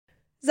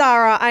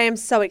Zara, I am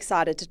so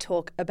excited to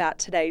talk about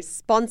today's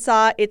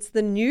sponsor. It's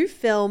the new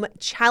film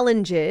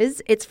Challenges.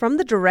 It's from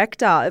the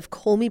director of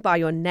Call Me By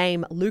Your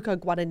Name, Luca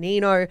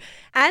Guadagnino,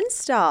 and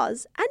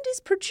stars and is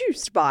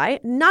produced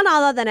by none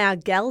other than our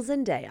gal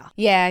Zendaya.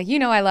 Yeah, you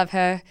know I love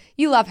her.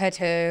 You love her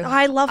too.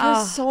 I love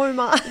her so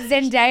much.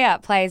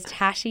 Zendaya plays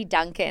Tashi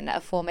Duncan,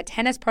 a former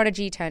tennis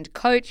prodigy turned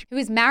coach who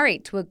is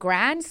married to a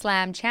Grand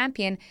Slam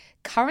champion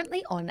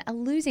currently on a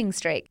losing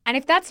streak. And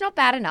if that's not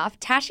bad enough,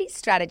 Tashi's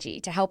strategy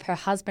to help her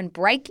husband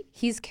break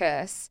his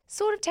curse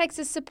sort of takes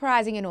a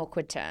surprising and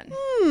awkward turn.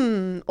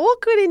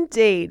 Awkward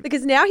indeed,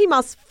 because now he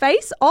must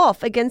face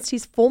off against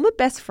his former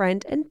best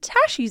friend and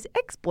Tashi's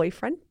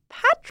ex-boyfriend,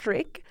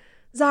 Patrick.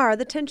 Zara,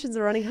 the tensions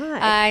are running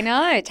high. I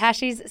know.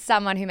 Tashi's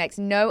someone who makes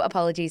no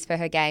apologies for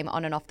her game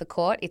on and off the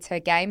court. It's her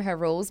game, her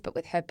rules, but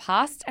with her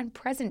past and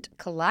present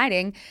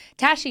colliding,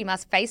 Tashi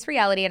must face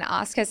reality and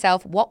ask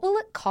herself, what will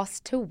it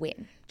cost to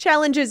win?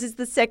 Challenges is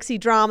the sexy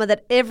drama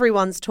that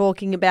everyone's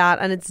talking about,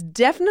 and it's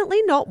definitely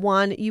not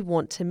one you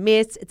want to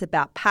miss. It's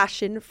about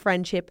passion,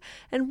 friendship,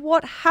 and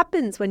what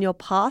happens when your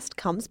past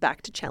comes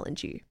back to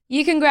challenge you.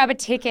 You can grab a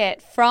ticket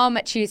from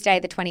Tuesday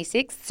the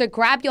 26th, so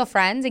grab your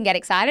friends and get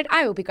excited.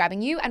 I will be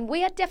grabbing you, and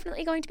we are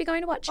definitely going to be going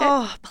to watch it.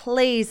 Oh,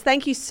 please.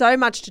 Thank you so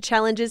much to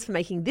Challenges for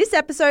making this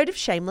episode of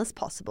Shameless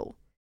possible.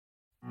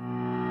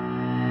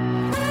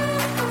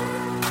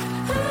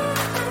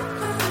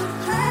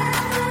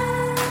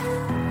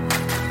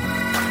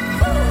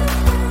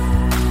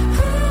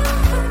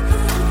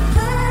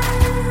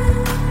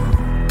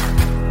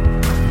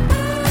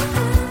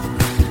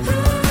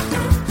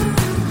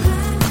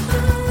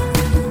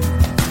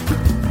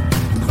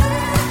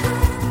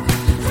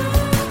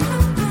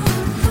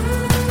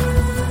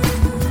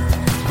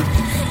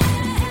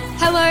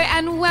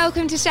 And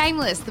welcome to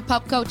Shameless, the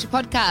pop culture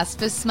podcast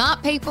for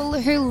smart people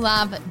who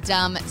love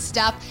dumb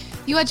stuff.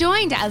 You are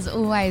joined, as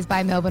always,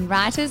 by Melbourne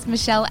writers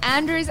Michelle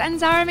Andrews and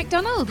Zara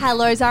McDonald.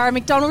 Hello, Zara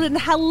McDonald, and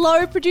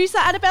hello, producer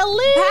Annabelle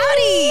Lee.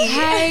 Howdy!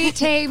 Hey,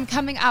 team,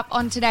 coming up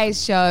on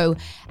today's show,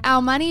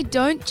 our money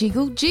don't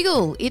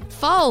jiggle, it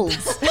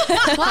folds.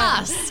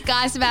 Plus,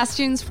 Guy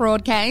Sebastian's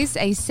fraud case,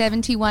 a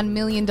 $71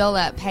 million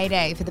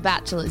payday for The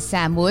Bachelor's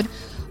Sam Wood.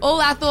 All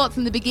our thoughts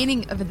from the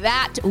beginning of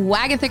that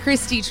Wagatha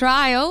Christie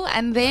trial,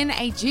 and then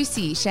a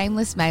juicy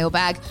Shameless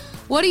mailbag.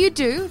 What do you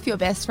do if your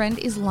best friend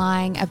is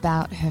lying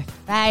about her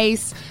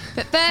face?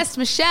 But first,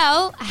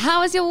 Michelle,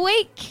 how was your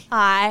week?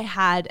 I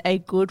had a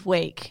good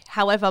week.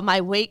 However,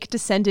 my week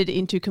descended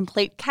into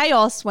complete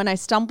chaos when I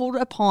stumbled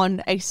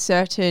upon a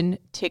certain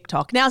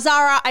TikTok. Now,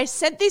 Zara, I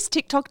sent this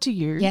TikTok to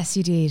you. Yes,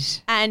 you did.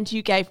 And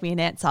you gave me an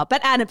answer.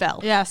 But Annabelle,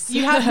 yes,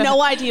 you have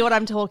no idea what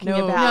I'm talking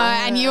about. No,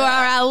 and you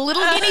are our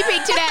little guinea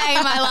pig today,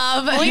 my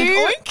love.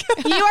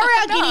 You are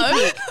our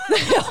guinea pig.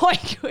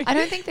 Oink, oink. I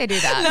don't think they do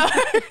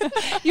that.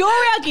 No. You're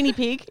our guinea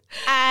pig,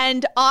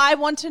 and I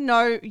want to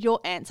know your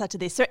answer to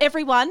this. So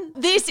everyone,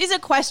 this is a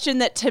question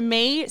that to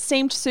me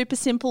seemed super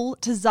simple,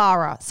 to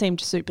Zara seemed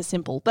super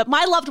simple, but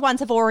my loved ones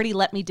have already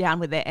let me down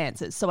with their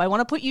answers. So I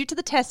want to put you to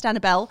the test,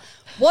 Annabelle.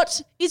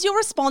 What is your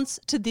response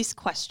to this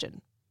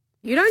question?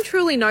 You don't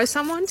truly know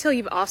someone till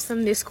you've asked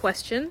them this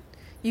question.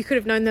 You could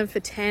have known them for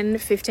 10,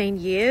 15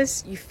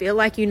 years. You feel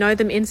like you know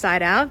them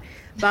inside out,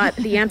 but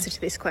the answer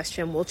to this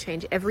question will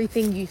change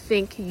everything you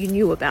think you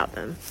knew about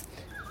them.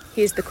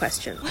 Here's the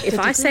question. If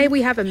I say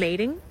we have a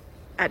meeting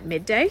at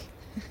midday,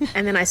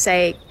 and then I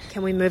say,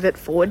 can we move it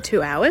forward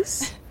 2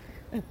 hours?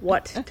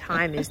 What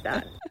time is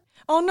that?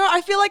 Oh, no,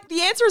 I feel like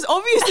the answer is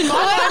obvious in my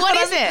mind. What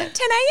is it?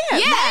 10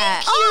 a.m.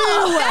 Yeah.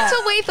 Oh, that's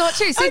what we thought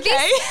too. So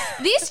okay.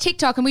 this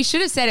TikTok, and we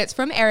should have said it's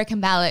from Erica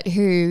Mallett,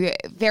 who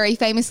very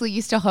famously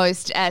used to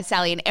host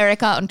Sally and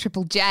Erica on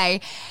Triple J.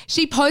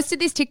 She posted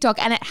this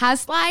TikTok and it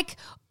has like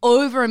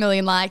over 1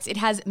 million likes. It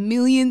has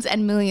millions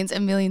and millions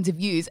and millions of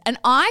views. And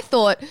I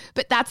thought,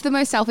 but that's the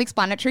most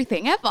self-explanatory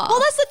thing ever.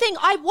 Well, that's the thing.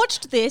 I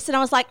watched this and I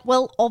was like,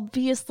 well,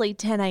 obviously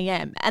 10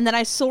 a.m. And then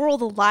I saw all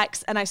the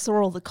likes and I saw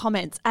all the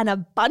comments, and a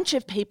bunch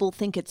of people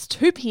think it's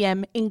 2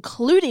 p.m.,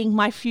 including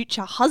my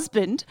future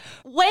husband.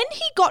 When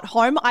he got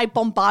home, I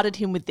bombarded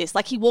him with this.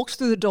 Like, he walked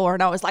through the door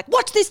and I was like,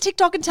 watch this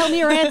TikTok and tell me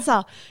your answer.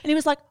 And he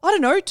was like, I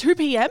don't know, 2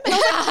 p.m. And I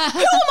was like, who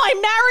am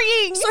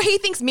I marrying? So he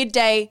thinks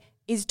midday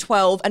is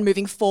 12 and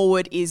moving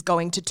forward is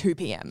going to 2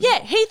 p.m. Yeah,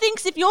 he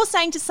thinks if you're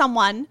saying to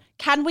someone,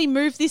 can we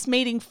move this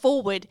meeting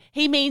forward,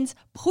 he means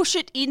push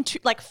it into,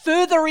 like,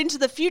 further into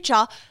the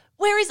future,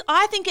 whereas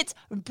I think it's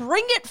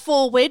bring it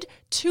forward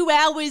 2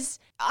 hours.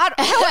 How am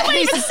I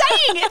even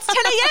saying? It's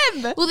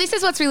 10 a.m. Well, this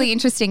is what's really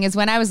interesting is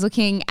when I was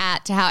looking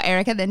at how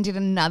Erica then did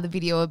another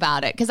video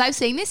about it, because I've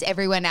seen this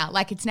everywhere now.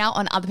 Like, it's now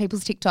on other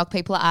people's TikTok.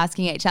 People are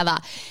asking each other.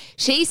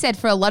 She said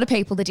for a lot of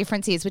people the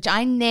difference is, which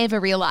I never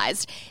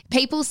realised,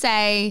 people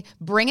say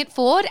bring it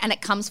forward and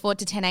it comes forward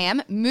to 10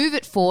 a.m, move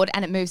it forward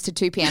and it moves to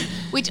 2 p.m,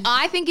 which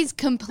I think is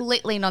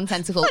completely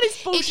nonsensical. That is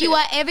bullshit. If you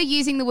are ever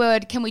using the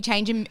word, can we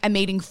change a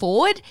meeting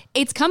forward,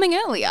 it's coming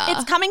earlier.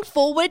 It's coming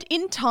forward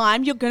in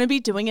time. You're going to be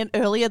doing it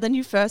earlier than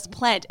you first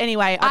planned.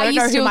 Anyway, I are don't you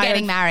know still who my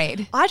getting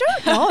married? I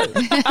don't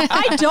know.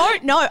 I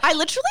don't know. I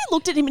literally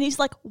looked at him and he's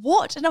like,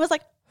 what? And I was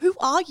like, Who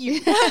are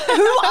you? Who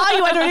are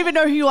you? I don't even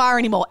know who you are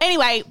anymore.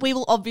 Anyway, we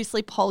will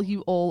obviously poll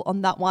you all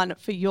on that one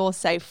for your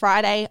Save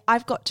Friday.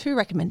 I've got 2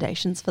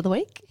 recommendations for the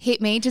week.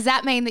 Hit me. Does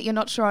that mean that you're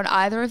not sure on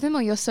either of them,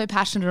 or you're so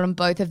passionate on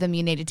both of them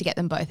you needed to get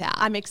them both out?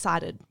 I'm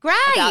excited Great.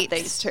 about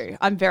these 2.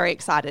 I'm very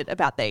excited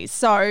about these.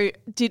 So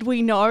did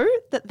we know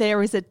that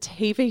there is a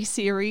TV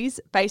series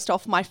based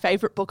off my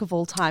favourite book of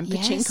all time,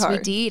 Pachinko? Yes, we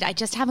did. I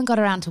just haven't got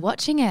around to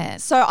watching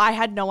it. So I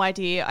had no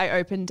idea. I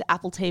opened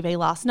Apple TV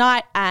last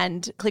night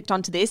and clicked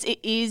onto this. It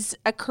is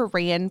a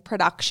Korean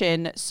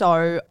production,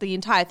 so the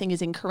entire thing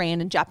is in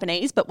Korean and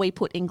Japanese, but we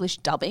put English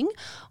dubbing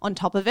on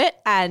top of it,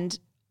 and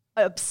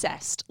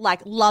obsessed,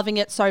 like loving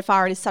it so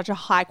far. It is such a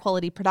high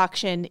quality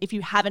production. If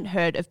you haven't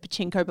heard of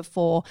Pachinko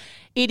before,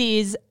 it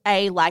is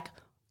a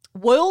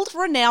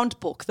world-renowned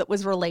book that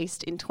was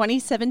released in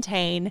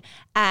 2017,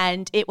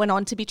 and it went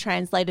on to be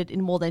translated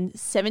in more than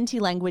 70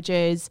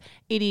 languages.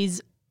 It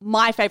is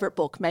my favorite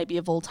book maybe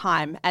of all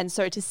time. And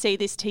so to see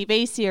this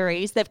TV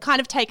series, they've kind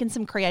of taken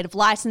some creative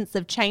license.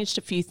 They've changed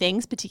a few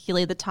things,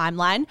 particularly the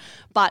timeline,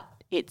 but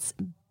it's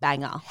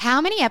banger.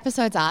 How many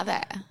episodes are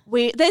there?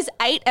 There's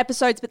 8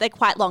 episodes, but they're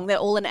quite long. They're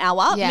all an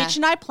hour. Yeah. Mitch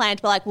and I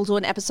planned, we'll do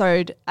an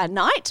episode a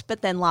night,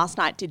 but then last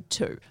night did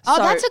 2. Oh,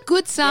 So, that's a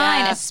good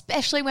sign, yeah.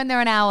 especially when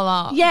they're an hour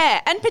long. Yeah,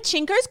 and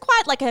Pachinko's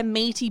quite like a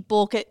meaty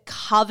book. It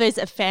covers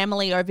a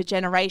family over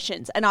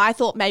generations. And I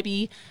thought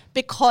maybe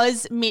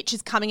because Mitch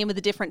is coming in with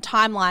a different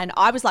timeline,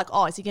 I was like,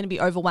 oh, is he going to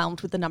be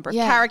overwhelmed with the number of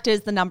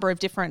characters, the number of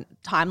different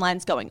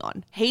timelines going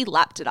on? He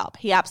lapped it up.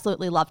 He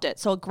absolutely loved it.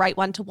 So a great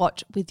one to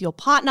watch with your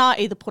partner,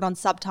 either put on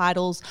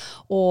subtitles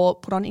or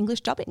put on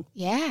English dubbing.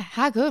 Yeah,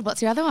 how good.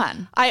 What's your other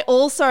one? I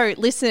also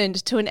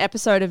listened to an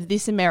episode of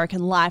This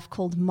American Life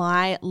called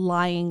My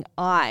Lying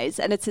Eyes,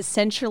 and it's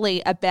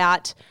essentially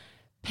about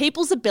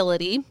people's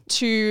ability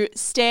to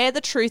stare the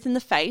truth in the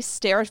face,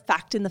 stare a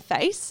fact in the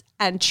face,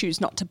 and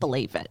choose not to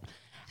believe it.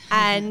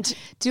 And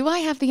do I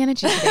have the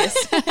energy for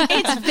this?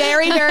 it's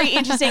very, very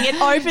interesting. It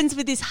opens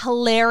with this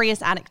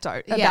hilarious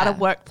anecdote about a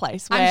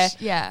workplace where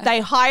they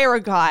hire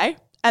a guy,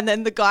 and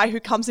then the guy who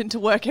comes into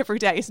work every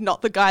day is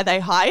not the guy they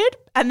hired.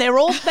 And they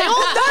all know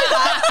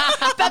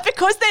that. But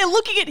because they're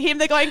looking at him,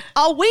 they're going,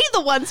 are we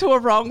the ones who are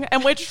wrong?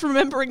 And we're just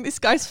remembering this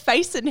guy's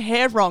face and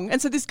hair wrong.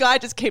 And so this guy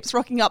just keeps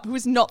rocking up who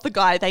is not the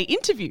guy they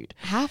interviewed.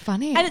 How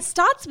funny. And it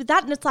starts with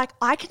that. And it's like,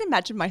 I can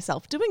imagine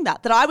myself doing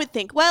that I would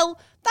think, well,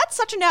 that's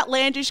such an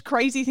outlandish,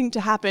 crazy thing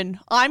to happen.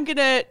 I'm going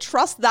to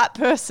trust that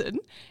person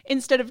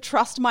instead of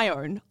trust my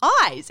own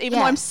eyes, even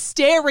though I'm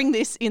staring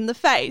this in the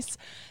face.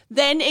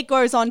 Then it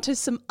goes on to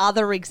some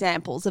other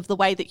examples of the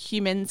way that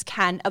humans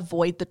can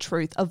avoid the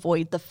truth,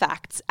 avoid the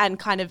facts, and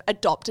kind of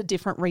adopt a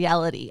different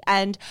reality.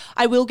 And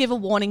I will give a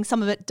warning,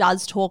 some of it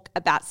does talk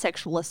about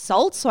sexual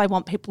assault, so I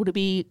want people to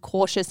be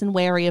cautious and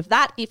wary of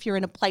that if you're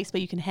in a place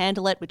where you can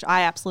handle it, which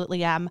I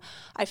absolutely am.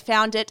 I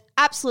found it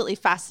absolutely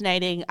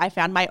fascinating. I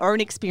found my own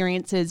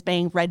experiences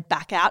being read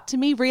back out to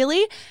me,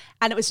 really.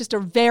 And it was just a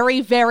very,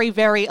 very,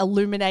 very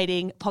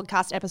illuminating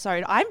podcast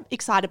episode. I'm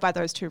excited by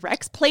those 2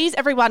 recs. Please,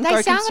 everyone, go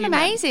consume They sound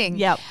amazing.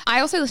 Yep.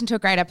 I also listened to a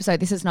great episode.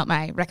 This is not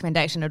my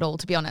recommendation at all,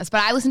 to be honest, but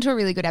I listened to a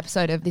really good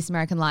episode of This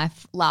American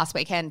Life last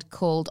weekend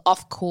called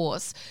Off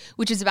Course,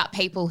 which is about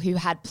people who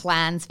had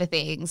plans for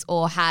things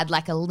or had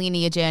like a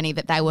linear journey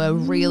that they were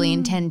really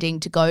intending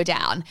to go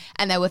down,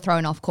 and they were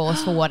thrown off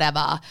course for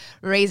whatever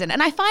reason.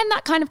 And I find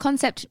that kind of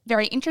concept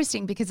very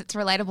interesting because it's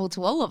relatable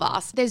to all of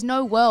us. There's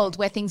no world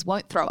where things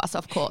won't throw us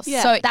off course.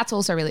 Yeah. So that's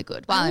also really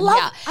good. I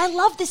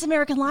love This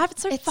American Life.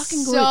 It's so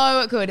fucking good.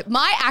 So good.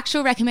 My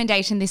actual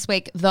recommendation this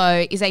week,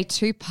 though, is a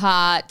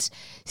 2-part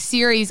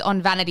series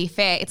on Vanity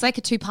Fair. It's like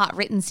a 2-part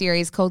written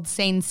series called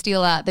Scene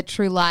Stealer, The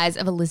True Lies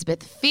of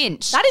Elizabeth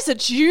Finch. That is a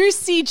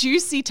juicy,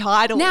 juicy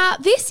title. Now,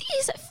 this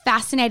is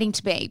fascinating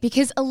to me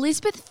because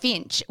Elizabeth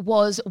Finch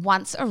was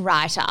once a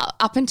writer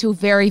up until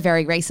very,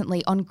 very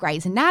recently on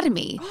Grey's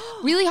Anatomy.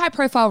 Really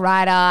high-profile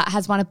writer,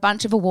 has won a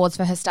bunch of awards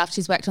for her stuff.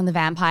 She's worked on The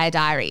Vampire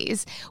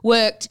Diaries,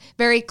 worked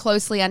very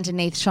closely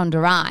underneath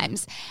Shonda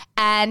Rhimes,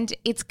 and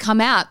it's come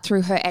out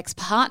through her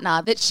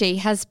ex-partner that she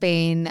has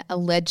been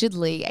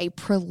allegedly a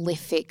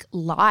prolific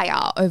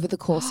liar over the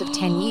course of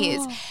 10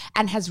 years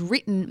and has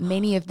written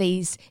many of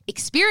these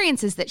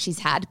experiences that she's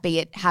had, be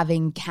it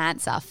having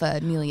cancer for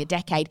nearly a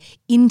decade,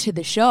 into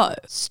the show.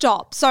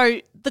 Stop. So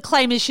the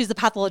claim is she's a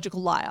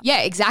pathological liar.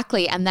 Yeah,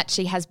 exactly. And that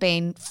she has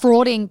been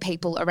frauding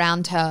people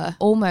around her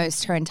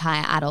almost her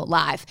entire adult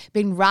life,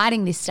 been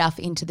writing this stuff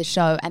into the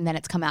show, and then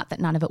it's come out that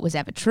none of it was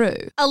ever true.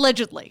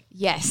 Allegedly.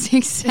 Yes,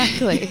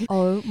 exactly.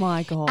 Oh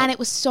my God. And it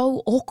was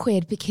so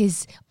awkward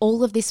because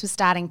all of this was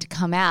starting to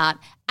come out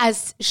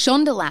as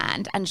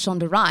Shondaland and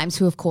Shonda Rhimes,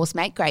 who of course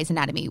make Grey's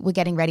Anatomy, were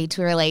getting ready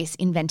to release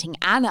Inventing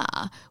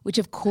Anna, which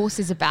of course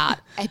is about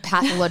a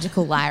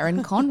pathological liar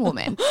and con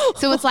woman.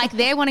 So it's like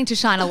they're wanting to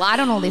shine a light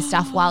on all this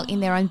stuff while in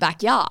their own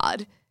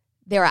backyard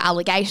there are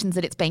allegations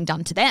that it's being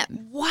done to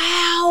them.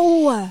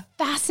 Wow.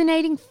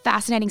 Fascinating,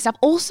 fascinating stuff.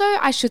 Also,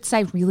 I should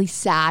say really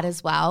sad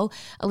as well.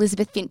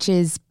 Elizabeth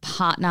Finch's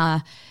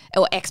partner,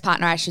 or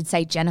ex-partner, I should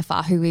say,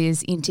 Jennifer, who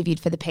is interviewed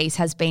for the piece,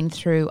 has been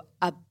through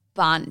a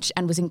bunch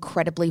and was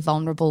incredibly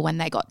vulnerable when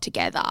they got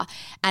together.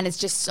 And it's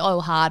just so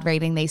hard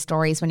reading these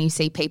stories when you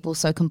see people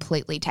so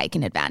completely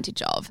taken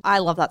advantage of. I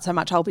love that so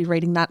much. I'll be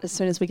reading that as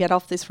soon as we get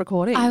off this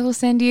recording. I will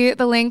send you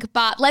the link,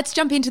 but let's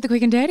jump into the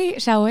quick and dirty,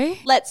 shall we?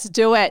 Let's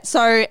do it.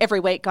 So every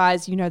week,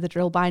 guys, you know the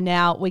drill by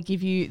now. We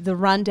give you the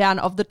rundown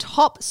of the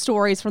top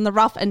stories from the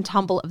rough and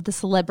tumble of the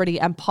celebrity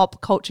and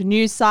pop culture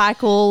news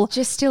cycle.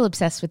 Just still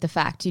obsessed with the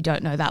fact you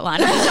don't know that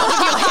line off the top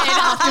of your head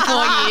after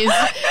 4 years.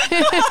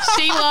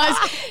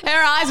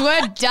 Her eyes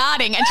were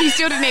darting and she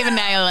still didn't even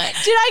nail it.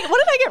 What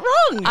did I get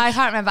wrong? I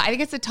can't remember. I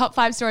think it's the top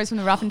 5 stories from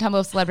the rough and tumble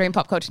of celebrity and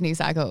pop culture news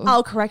cycle.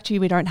 I'll correct you.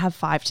 We don't have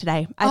 5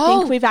 today. I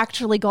think we've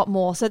actually got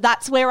more. So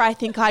that's where I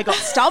think I got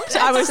stumped.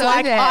 I was so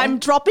like, fair. I'm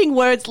dropping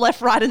words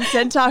left, right and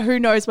centre. Who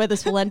knows where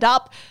this will end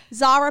up?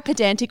 Zara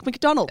Pedantic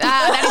McDonald.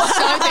 That is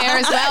so fair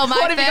as well.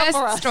 What have you got for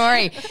My us? first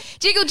story.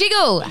 Jiggle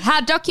Jiggle,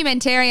 how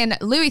documentarian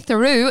Louis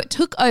Theroux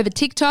took over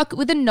TikTok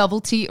with a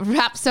novelty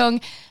rap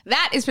song.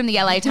 That is from the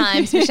LA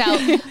Times. Michelle,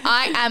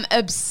 I am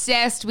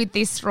obsessed with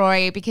this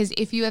story because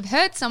if you have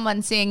heard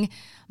someone sing,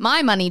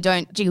 "My money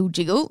don't jiggle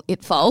jiggle,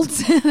 it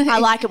folds," I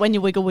like it when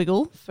you wiggle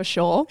wiggle, for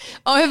sure.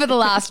 over the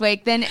last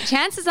week, then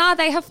chances are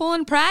they have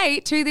fallen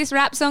prey to this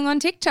rap song on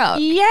TikTok.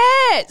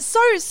 Yeah. So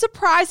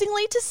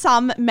surprisingly to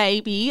some,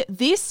 maybe,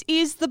 this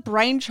is the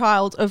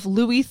brainchild of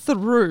Louis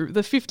Theroux,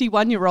 the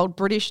 51-year-old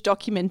British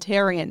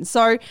documentarian.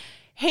 So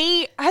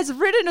he has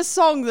written a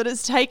song that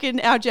has taken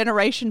our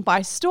generation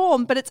by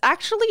storm, but it's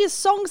actually a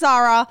song,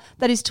 Zara,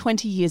 that is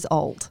 20 years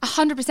old.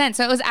 100%.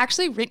 So it was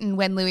actually written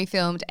when Louis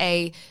filmed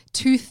a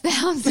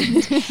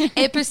 2000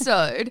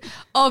 episode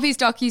of his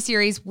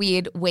docuseries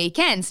Weird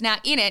Weekends. Now,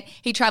 in it,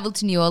 he travelled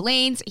to New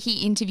Orleans.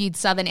 He interviewed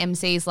Southern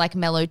MCs like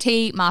Mellow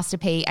T, Master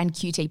P, and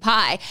QT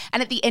Pie.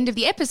 And at the end of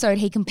the episode,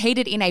 he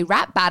competed in a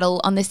rap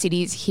battle on the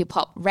city's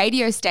hip-hop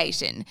radio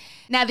station.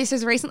 Now, this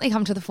has recently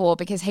come to the fore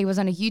because he was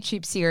on a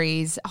YouTube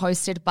series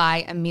hosted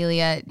by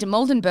Amelia de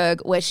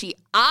Moldenberg where she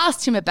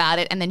asked him about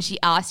it and then she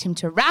asked him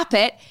to rap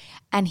it.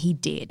 And he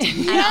did.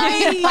 And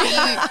I'm going to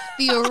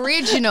play you the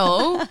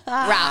original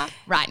rap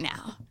right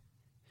now.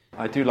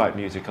 I do like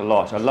music a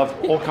lot. I love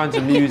all kinds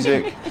of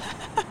music,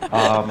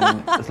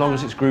 as long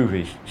as it's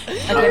groovy.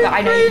 Okay, but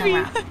I know you can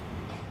rap.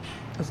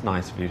 That's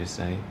nice of you to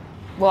say.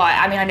 Well,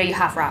 I mean, I know you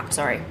have rapped,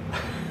 sorry.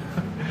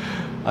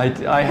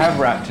 I have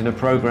rapped in a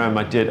program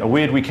I did, a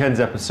Weird Weekends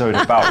episode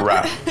about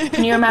rap.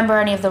 Can you remember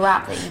any of the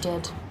rap that you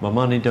did? My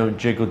money don't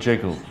jiggle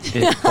jiggle,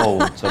 it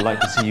folds. I'd like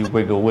to see you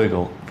wiggle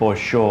wiggle, for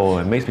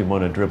sure. It makes me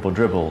want to dribble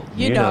dribble.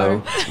 You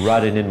know.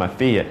 Riding in my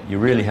Fiat, you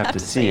really have to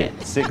see it.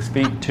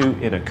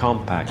 6'2" in a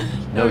compact,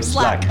 no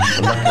slack.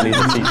 But luckily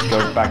the seats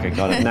go back, I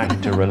got a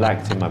knack to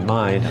relax in my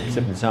mind. I'm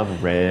sipping some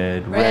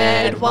red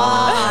wine.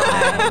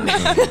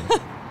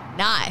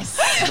 Nice.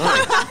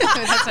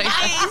 That's so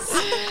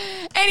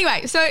nice.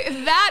 Anyway, so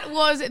that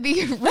was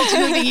the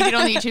original thing he did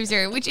on the YouTube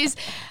series, which is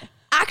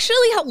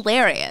actually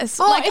hilarious.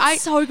 Oh,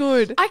 it's so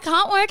good. I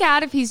can't work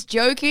out if he's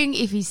joking,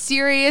 if he's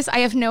serious. I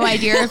have no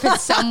idea if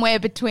it's somewhere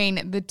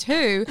between the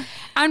two.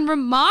 And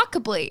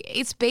remarkably,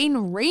 it's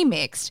been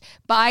remixed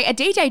by a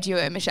DJ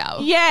duo,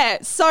 Michelle. Yeah,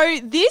 so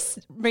this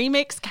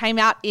remix came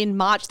out in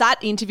March.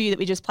 That interview that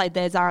we just played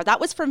there, Zara,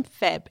 that was from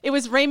Feb. It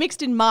was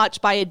remixed in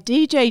March by a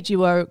DJ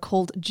duo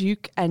called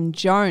Duke and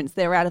Jones.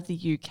 They're out of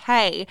the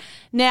UK.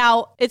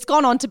 Now, it's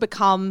gone on to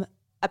become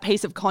a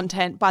piece of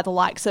content by the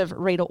likes of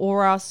Rita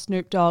Ora,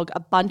 Snoop Dogg, a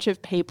bunch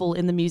of people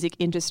in the music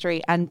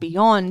industry and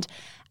beyond.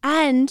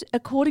 And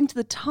according to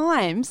the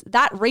Times,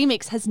 that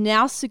remix has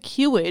now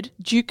secured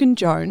Duke and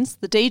Jones,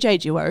 the DJ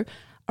duo,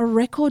 a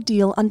record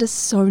deal under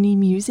Sony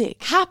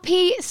Music.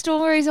 Happy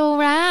stories all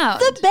round.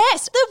 The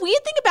best. The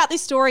weird thing about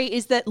this story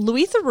is that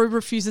Louis Theroux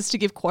refuses to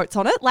give quotes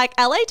on it. Like,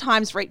 LA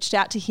Times reached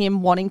out to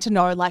him wanting to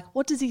know, like,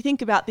 what does he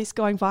think about this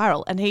going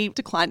viral? And he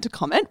declined to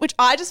comment, which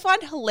I just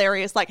find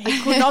hilarious. Like, he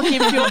could not give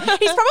you.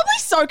 He's probably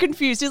so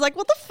confused. He's like,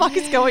 what the fuck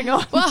is going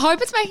on? Well, I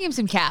hope it's making him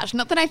some cash.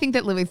 Not that I think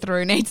that Louis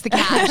Theroux needs the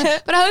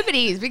cash, but I hope it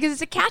is because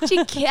it's a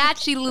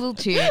catchy little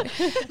tune.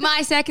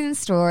 My second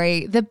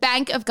story, the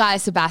Bank of Guy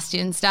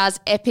Sebastian stars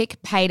epic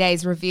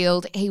paydays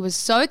revealed he was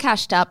so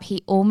cashed up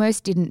he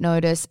almost didn't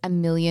notice $1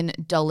 million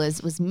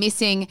was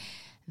missing.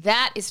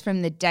 That is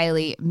from the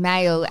Daily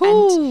Mail.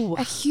 Ooh. And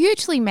a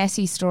hugely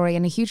messy story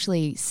and a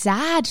hugely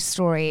sad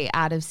story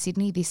out of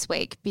Sydney this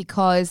week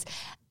because,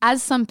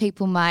 as some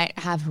people might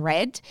have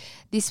read,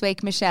 this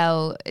week,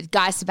 Michelle,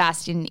 Guy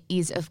Sebastian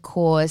is, of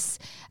course,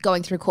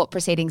 going through court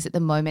proceedings at the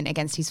moment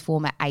against his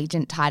former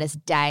agent, Titus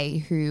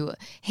Day, who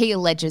he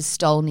alleges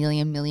stole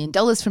nearly $1 million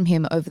from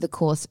him over the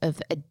course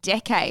of a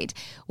decade.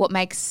 What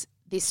makes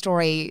this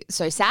story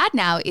so sad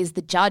now is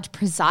the judge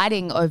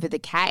presiding over the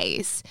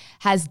case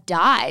has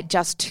died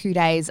just 2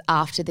 days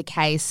after the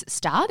case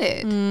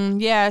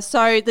started. Yeah,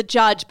 so the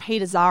judge,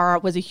 Peter Zara,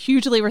 was a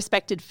hugely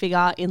respected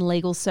figure in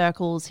legal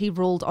circles. He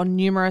ruled on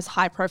numerous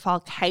high-profile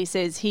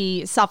cases.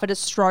 He suffered a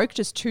stroke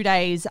just 2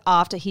 days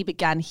after he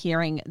began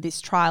hearing this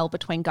trial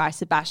between Guy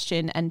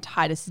Sebastian and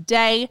Titus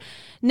Day.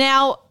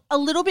 Now, a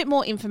little bit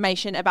more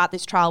information about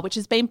this trial, which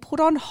has been put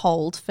on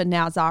hold for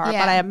now, Zara.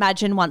 Yeah. But I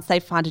imagine once they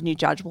find a new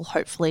judge, we'll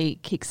hopefully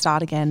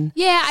kickstart again.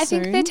 Yeah, I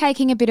think soon. they're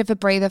taking a bit of a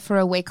breather for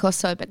a week or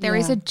so, but there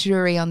is a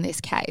jury on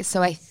this case.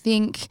 So I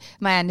think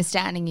my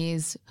understanding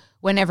is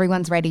when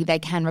everyone's ready, they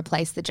can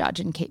replace the judge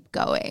and keep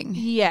going.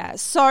 Yeah,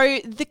 so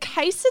the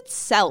case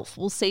itself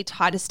will see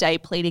Titus Day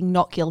pleading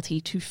not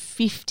guilty to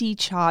 50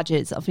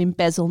 charges of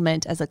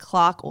embezzlement as a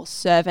clerk or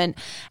servant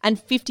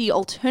and 50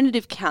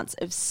 alternative counts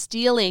of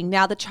stealing.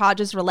 Now, the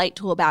charges relate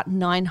to about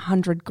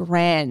 900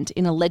 grand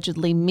in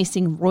allegedly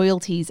missing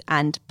royalties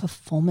and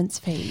performance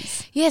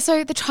fees. Yeah,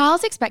 so the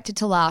trial's expected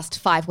to last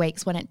 5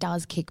 weeks when it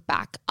does kick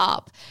back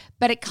up,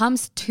 but it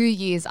comes 2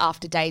 years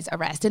after Day's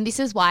arrest. And this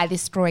is why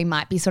this story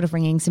might be sort of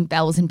ringing some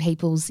bells in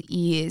people's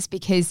ears,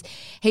 because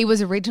he was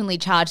originally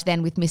charged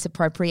then with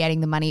misappropriating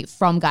the money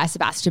from Guy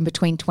Sebastian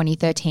between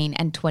 2013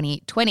 and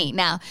 2020.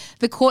 Now,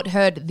 the court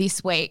heard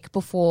this week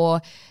before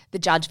the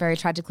judge very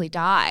tragically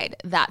died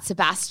that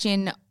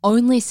Sebastian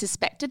only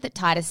suspected that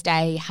Titus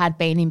Day had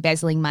been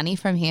embezzling money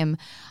from him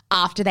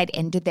after they'd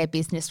ended their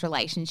business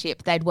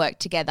relationship. They'd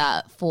worked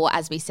together for,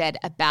 as we said,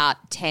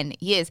 about 10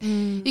 years.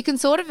 You can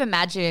sort of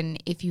imagine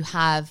if you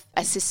have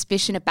a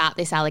suspicion about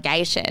this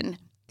allegation,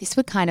 this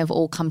would kind of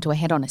all come to a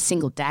head on a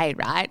single day,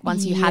 right?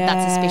 Once you had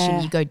that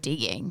suspicion, you go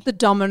digging. The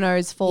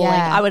dominoes falling.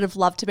 Yeah. I would have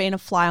loved to be in a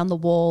fly on the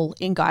wall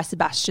in Guy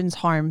Sebastian's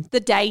home. The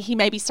day he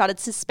maybe started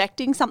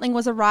suspecting something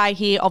was awry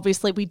here.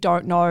 Obviously, we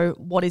don't know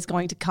what is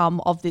going to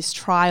come of this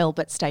trial,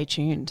 but stay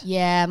tuned.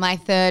 Yeah, my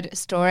third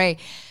story.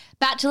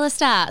 Bachelor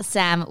star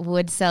Sam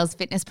Wood sells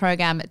fitness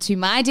program to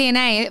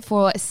MyDNA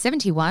for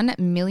 $71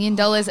 million.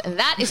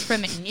 That is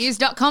from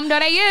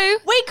news.com.au.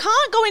 We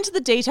can't go into the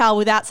detail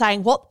without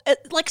saying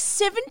like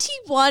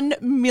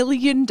 $71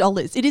 million.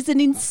 It is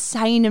an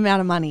insane amount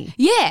of money.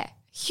 Yeah,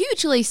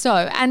 hugely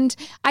so. And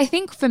I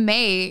think for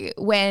me,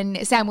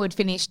 when Sam Wood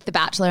finished The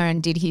Bachelor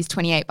and did his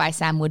 28 by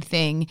Sam Wood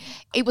thing,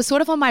 it was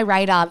sort of on my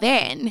radar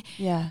then,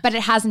 but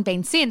it hasn't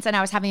been since. And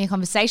I was having a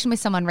conversation with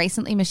someone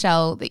recently,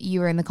 Michelle, that you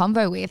were in the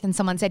convo with, and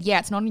someone said, yeah,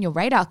 it's not on your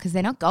radar because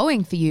they're not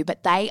going for you,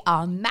 but they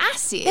are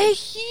massive. They're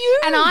huge.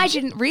 And I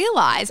didn't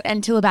realise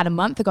until about a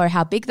month ago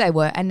how big they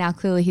were, and now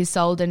clearly he's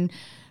sold and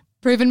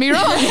proven me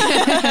wrong.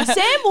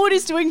 Sam Wood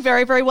is doing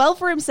very, very well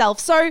for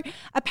himself. So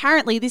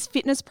apparently this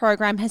fitness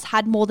program has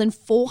had more than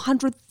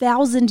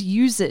 400,000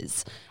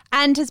 users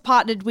and has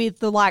partnered with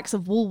the likes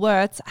of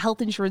Woolworths, Health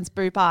Insurance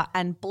Bupa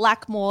and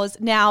Blackmores.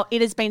 Now,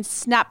 it has been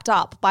snapped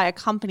up by a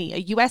company, a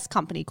US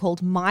company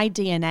called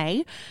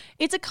MyDNA.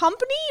 It's a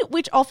company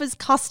which offers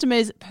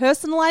customers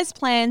personalised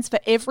plans for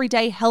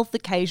everyday health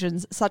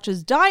occasions such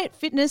as diet,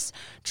 fitness,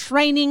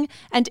 training,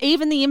 and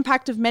even the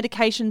impact of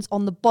medications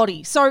on the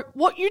body. So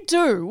what you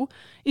do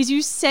is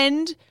you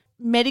send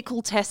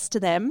medical tests to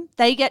them,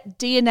 they get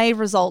DNA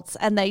results,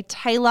 and they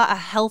tailor a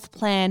health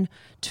plan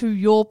to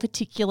your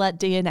particular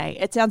DNA.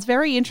 It sounds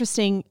very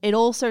interesting. It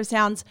also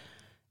sounds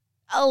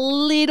a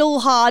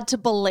little hard to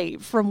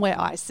believe from where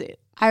I sit.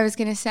 I was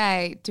going to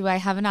say, do I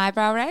have an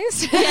eyebrow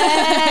raised?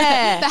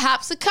 Yeah.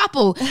 Perhaps a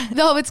couple,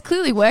 though it's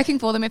clearly working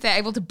for them if they're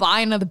able to buy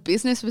another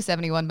business for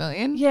 71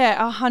 million.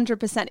 Yeah,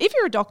 100%. If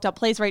you're a doctor,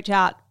 please reach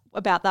out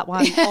about that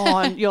one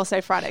on Your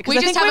Safe Friday. We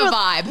just have a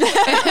vibe.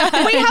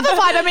 We have a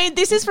vibe. I mean,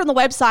 this is from the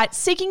website,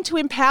 seeking to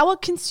empower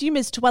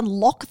consumers to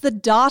unlock the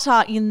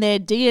data in their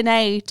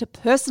DNA to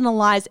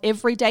personalise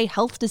everyday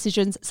health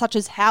decisions, such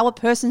as how a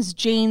person's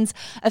genes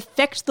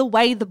affect the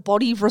way the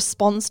body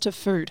responds to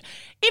food.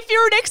 If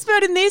you're an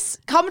expert in this,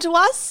 come to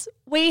us.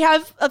 We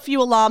have a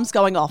few alarms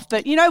going off.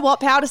 But you know what?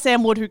 Power to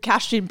Sam Wood, who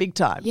cashed in big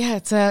time. Yeah,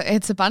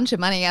 it's a bunch of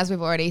money, as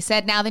we've already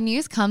said. Now, the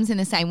news comes in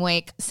the same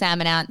week.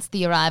 Sam announced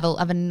the arrival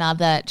of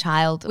another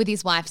child with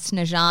his wife,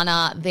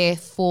 Snezana, their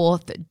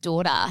fourth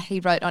daughter.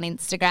 He wrote on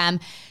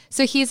Instagram,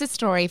 so here's a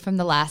story from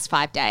the last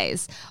 5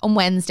 days. On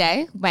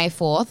Wednesday, May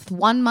 4th,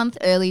 1 month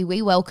early,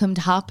 we welcomed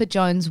Harper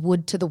Jones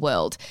Wood to the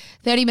world.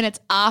 30 minutes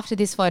after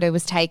this photo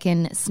was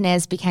taken,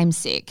 Snez became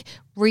sick.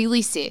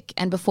 Really sick,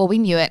 and before we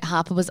knew it,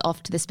 Harper was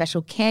off to the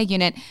special care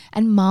unit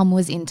and Mum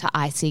was into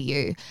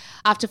ICU.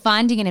 After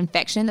finding an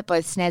infection that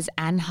both Snez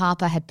and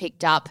Harper had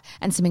picked up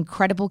and some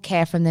incredible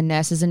care from the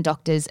nurses and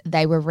doctors,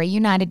 they were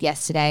reunited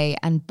yesterday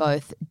and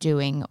both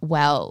doing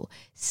well.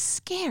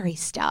 Scary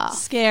stuff.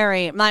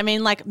 Scary. I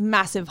mean, like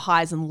massive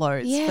highs and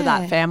lows for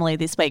that family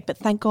this week, but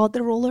thank God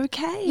they're all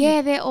okay.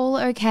 Yeah, they're all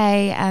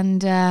okay,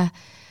 and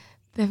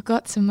they've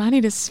got some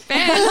money to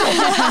spend.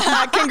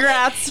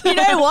 Congrats. You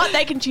know what?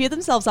 They can cheer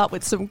themselves up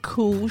with some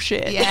cool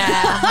shit.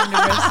 Yeah,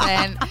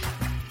 100%.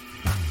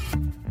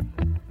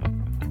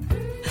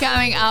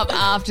 Coming up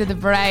after the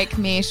break,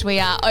 Mish, we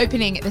are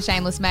opening the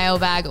Shameless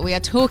Mailbag. We are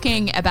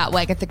talking about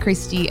Agatha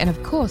Christie, and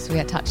of course we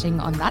are touching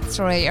on that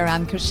story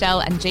around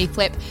Chrishell and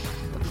G-Flip.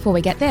 But before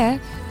we get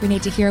there, we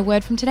need to hear a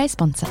word from today's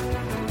sponsor.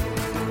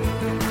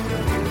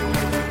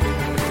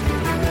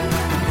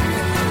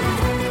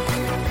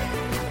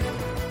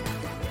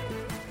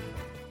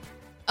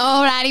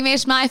 Alrighty,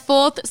 Mish, my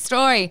fourth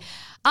story.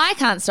 I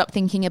can't stop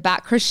thinking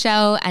about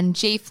Chrishell and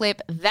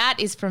G-Flip. That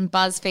is from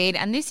BuzzFeed,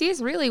 and this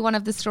is really one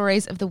of the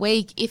stories of the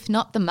week, if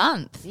not the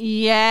month.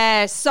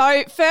 Yeah.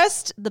 So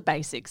first, the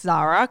basics,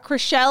 Zara.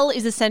 Chrishell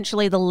is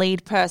essentially the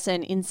lead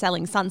person in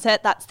Selling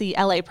Sunset. That's the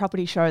LA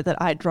property show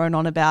that I drone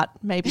on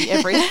about maybe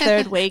every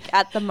third week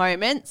at the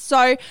moment.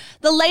 So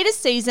the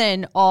latest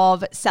season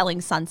of Selling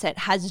Sunset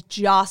has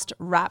just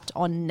wrapped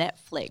on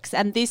Netflix,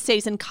 and this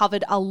season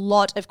covered a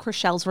lot of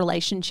Chrishell's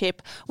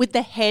relationship with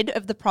the head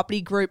of the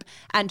property group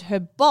and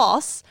her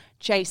boss,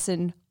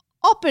 Jason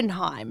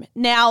Oppenheim.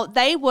 Now,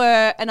 they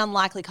were an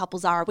unlikely couple,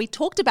 Zara. We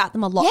talked about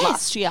them a lot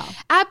last year.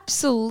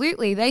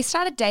 Absolutely. They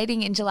started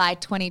dating in July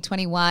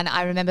 2021.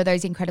 I remember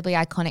those incredibly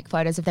iconic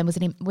photos of them.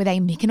 Were they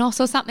in Mykonos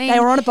or something?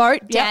 They were on a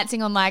boat.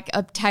 Dancing on like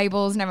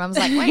tables, and everyone was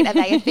like, wait, are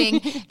they a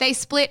thing? They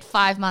split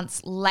 5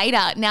 months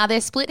later. Now,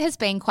 their split has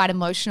been quite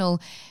emotional.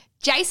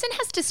 Jason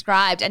has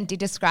described and did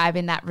describe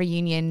in that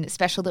reunion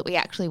special that we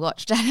actually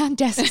watched at our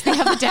desks the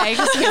other day.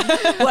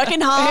 working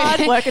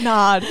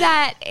hard.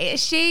 That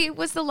she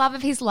was the love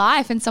of his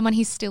life and someone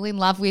he's still in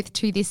love with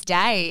to this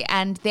day.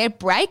 And their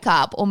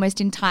breakup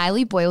almost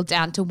entirely boiled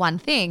down to one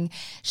thing.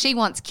 She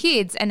wants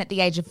kids, and at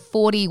the age of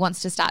 40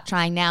 wants to start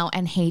trying now,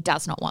 and he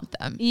does not want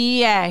them.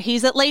 Yeah,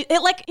 he's at least,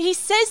 like he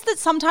says that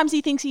sometimes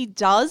he thinks he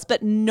does,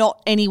 but not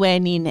anywhere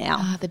near now.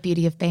 Oh, the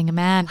beauty of being a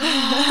man.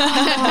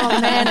 Oh,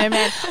 man.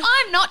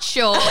 I'm not sure.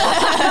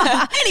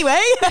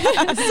 Anyway,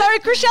 so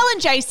Chrishell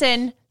and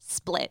Jason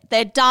split.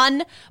 They're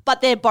done,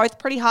 but they're both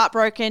pretty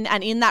heartbroken,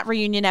 and in that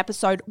reunion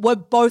episode, we're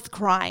both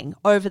crying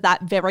over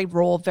that very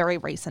raw, very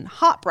recent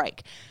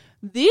heartbreak.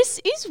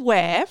 This is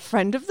where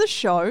friend of the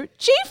show,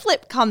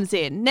 G-Flip, comes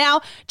in.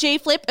 Now,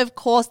 G-Flip, of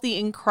course, the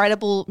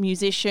incredible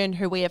musician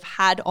who we have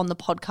had on the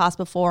podcast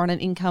before on an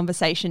In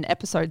Conversation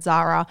episode,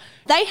 Zara,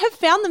 they have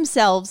found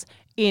themselves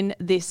in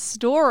this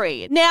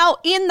story. Now,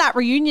 in that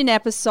reunion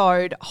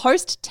episode,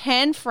 host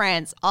Tan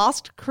France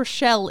asked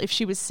Chrishell if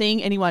she was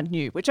seeing anyone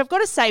new, which I've got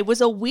to say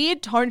was a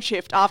weird tone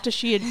shift after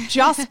she had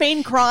just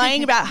been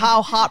crying about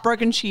how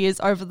heartbroken she is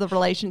over the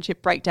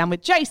relationship breakdown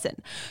with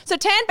Jason. So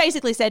Tan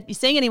basically said, "You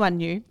seeing anyone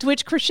new?" To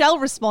which Chrishell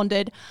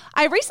responded,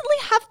 "I recently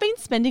have been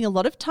spending a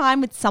lot of time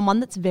with someone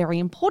that's very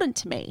important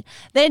to me.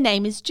 Their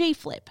name is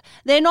G-Flip.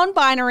 They're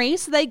non-binary,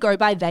 so they go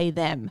by they,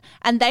 them.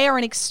 And they are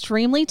an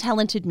extremely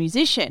talented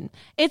musician.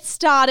 It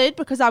started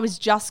because I was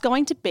just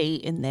going to be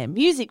in their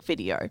music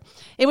video.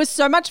 It was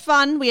so much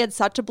fun. We had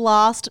such a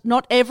blast.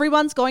 Not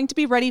everyone's going to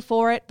be ready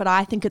for it, but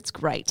I think it's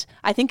great.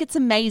 I think it's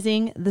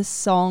amazing. The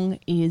song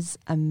is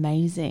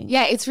amazing."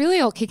 Yeah, it's really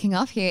all kicking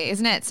off here,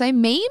 isn't it? So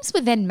memes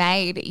were then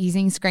made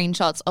using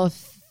screenshots of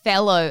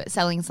fellow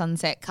Selling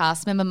Sunset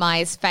cast member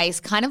Maya's face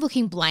kind of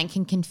looking blank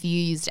and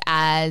confused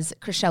as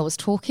Chrishell was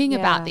talking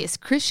about this.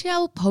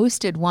 Chrishell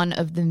posted one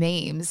of the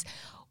memes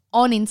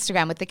on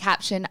Instagram with the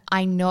caption,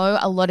 "I know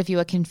a lot of you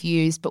are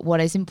confused, but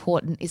what is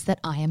important is that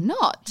I am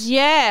not."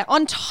 Yeah.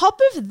 On top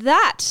of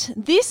that,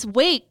 this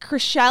week,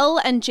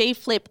 Chrishell and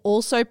G-Flip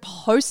also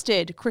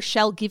posted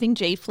Chrishell giving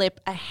G-Flip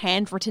a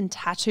handwritten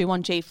tattoo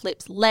on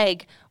G-Flip's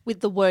leg with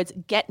the words,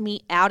 "Get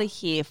me out of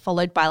here,"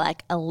 followed by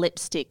like a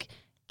lipstick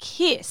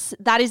kiss.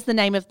 That is the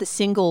name of the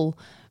single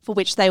for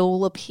which they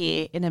all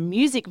appear in a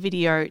music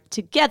video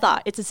together.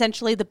 It's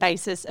essentially the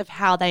basis of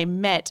how they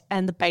met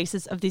and the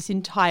basis of this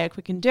entire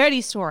Quick and Dirty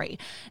story.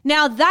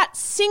 Now, that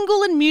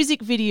single and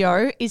music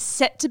video is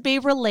set to be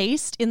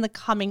released in the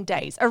coming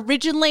days.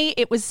 Originally,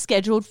 it was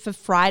scheduled for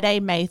Friday,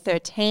 May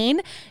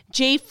 13.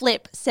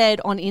 G-Flip said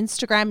on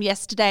Instagram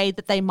yesterday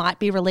that they might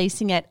be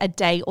releasing it a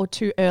day or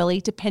two early,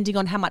 depending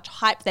on how much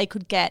hype they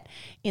could get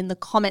in the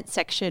comment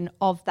section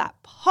of that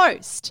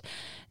post.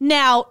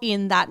 Now,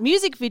 in that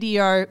music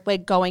video, we're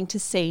going to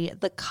see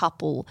the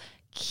couple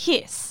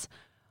kiss.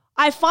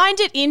 I find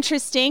it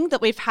interesting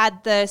that we've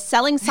had the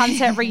Selling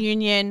Sunset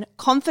reunion,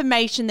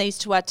 confirmation these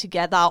two are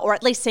together, or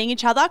at least seeing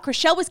each other.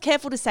 Chrishell was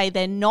careful to say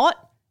they're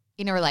not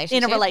in a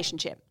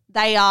relationship.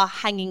 They are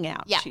hanging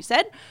out, she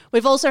said.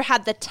 We've also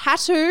had the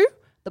tattoo,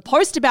 the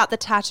post about the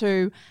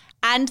tattoo,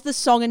 and the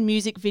song and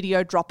music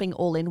video dropping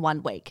all in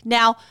 1 week.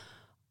 Now,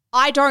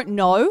 I don't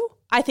know.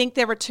 I think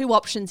there are two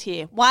options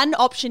here. One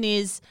option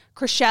is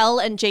Chrishell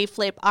and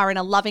G-Flip are in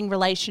a loving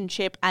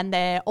relationship and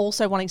they're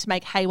also wanting to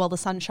make hay while the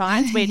sun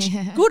shines, which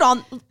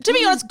to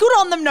be honest, good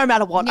on them no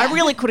matter what. Yeah. I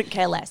really couldn't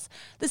care less.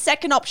 The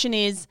second option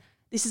is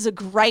this is a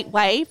great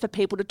way for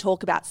people to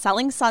talk about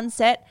Selling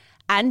Sunset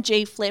and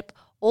G-Flip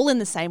all in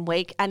the same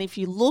week. And if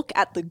you look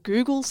at the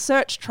Google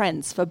search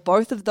trends for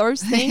both of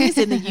those things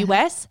in the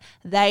US,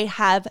 they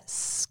have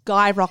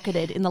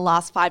skyrocketed in the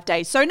last 5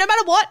 days. So no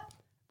matter what,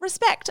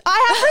 respect.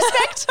 I have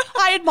respect.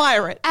 I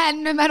admire it.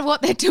 And no matter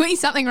what, they're doing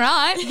something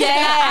right. Yeah.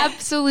 They're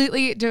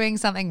absolutely doing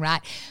something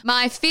right.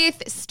 My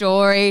fifth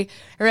story,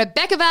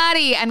 Rebecca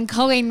Vardy and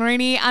Colleen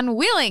Rooney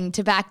unwilling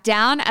to back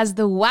down as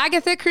the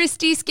Wagatha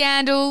Christie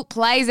scandal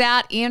plays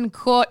out in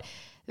court.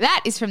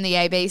 That is from the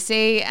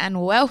ABC,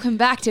 and welcome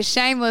back to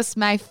Shameless,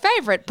 my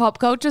favourite pop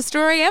culture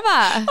story ever.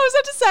 I was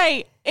about to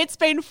say, it's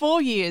been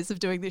 4 years of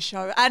doing this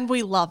show and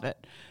we love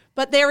it.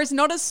 But there is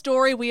not a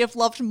story we have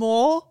loved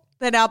more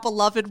than our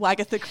beloved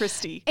Wagatha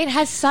Christie. It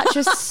has such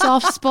a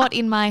soft spot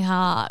in my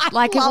heart. It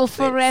will love this.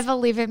 forever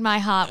live in my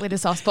heart with a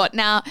soft spot.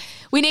 Now,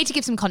 we need to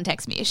give some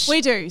context, Mish. We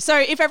do. So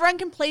if everyone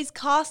can please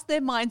cast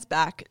their minds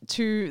back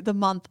to the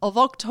month of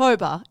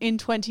October in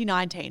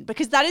 2019,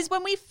 because that is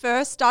when we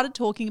first started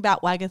talking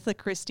about Wagatha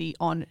Christie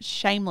on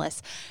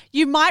Shameless.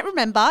 You might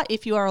remember,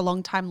 if you are a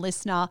long-time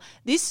listener,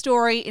 this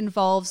story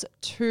involves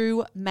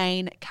two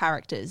main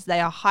characters.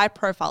 They are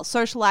high-profile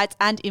socialites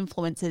and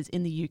influencers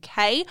in the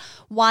UK.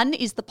 One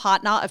is the partner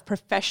of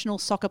professional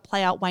soccer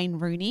player Wayne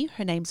Rooney.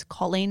 Her name's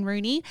Colleen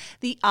Rooney.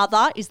 The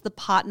other is the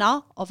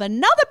partner of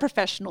another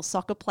professional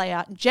soccer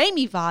player,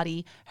 Jamie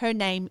Vardy. Her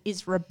name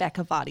is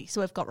Rebecca Vardy.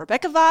 So we've got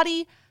Rebecca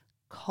Vardy,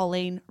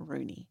 Colleen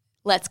Rooney.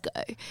 Let's go.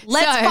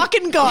 Let's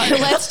fucking go.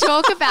 Let's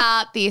talk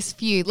about this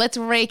feud. Let's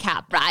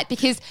recap, right?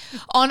 Because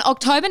on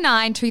October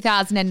 9,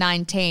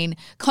 2019,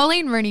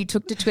 Colleen Rooney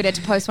took to Twitter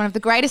to post one of the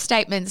greatest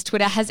statements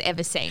Twitter has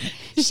ever seen.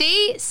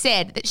 She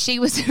said that she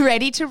was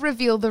ready to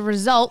reveal the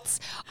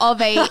results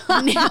of an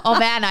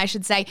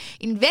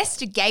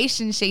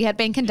investigation she had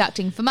been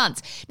conducting for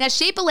months. Now,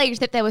 she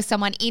believed that there was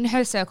someone in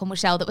her circle,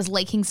 Michelle, that was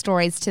leaking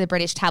stories to the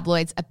British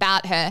tabloids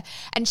about her,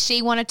 and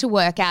she wanted to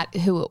work out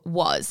who it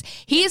was.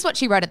 Here's what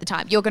she wrote at the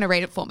time. You're going to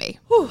read it for me.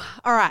 Whew.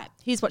 All right.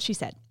 Here's what she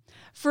said.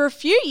 For a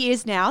few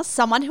years now,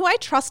 someone who I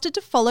trusted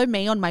to follow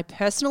me on my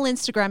personal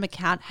Instagram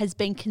account has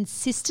been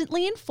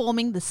consistently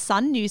informing the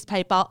Sun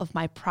newspaper of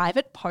my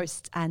private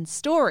posts and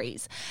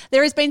stories.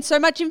 There has been so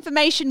much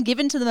information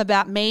given to them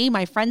about me,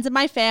 my friends and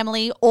my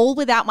family, all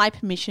without my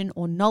permission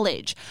or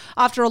knowledge.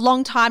 After a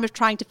long time of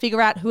trying to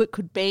figure out who it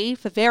could be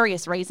for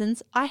various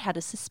reasons, I had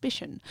a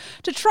suspicion.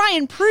 To try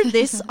and prove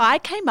this, I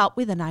came up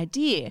with an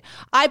idea.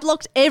 I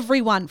blocked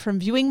everyone from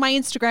viewing my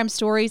Instagram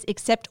stories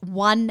except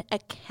one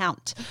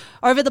account.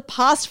 Over the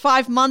past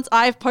 5 months,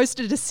 I have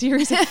posted a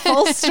series of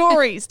false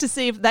stories to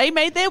see if they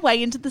made their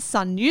way into the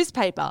Sun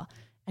newspaper.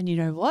 And you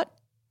know what?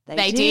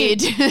 They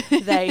did.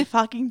 They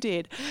fucking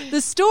did.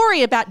 The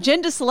story about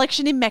gender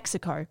selection in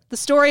Mexico, the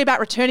story about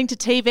returning to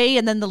TV,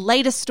 and then the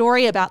latest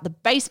story about the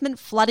basement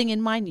flooding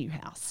in my new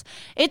house.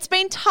 It's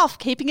been tough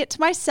keeping it to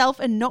myself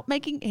and not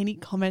making any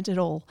comment at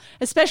all,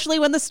 especially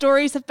when the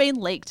stories have been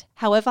leaked.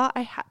 However,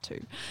 I had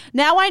to.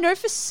 Now I know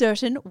for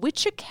certain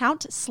which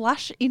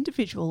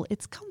account/individual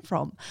it's come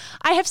from.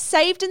 I have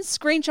saved and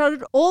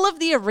screenshotted all of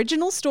the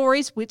original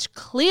stories, which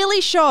clearly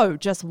show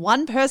just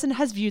one person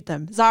has viewed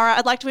them. Zara,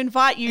 I'd like to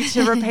invite you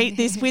to repeat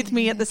this with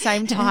me at the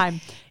same time.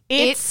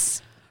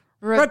 It's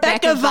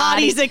Rebecca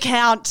Vardy's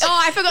account. Oh,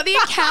 I forgot the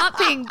account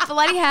thing.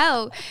 Bloody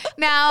hell.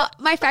 Now,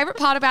 my favourite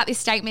part about this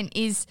statement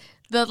is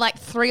the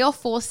 3 or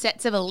 4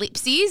 sets of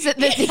ellipses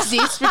that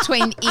exist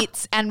between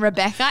it's and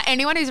Rebecca.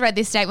 Anyone who's read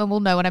this statement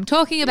will know what I'm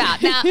talking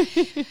about. Now,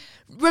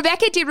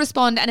 Rebecca did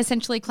respond and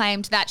essentially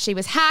claimed that she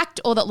was hacked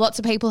or that lots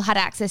of people had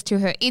access to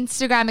her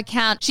Instagram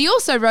account. She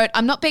also wrote,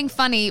 "I'm not being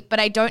funny, but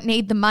I don't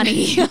need the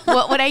money.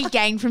 What would I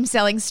gain from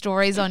selling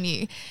stories on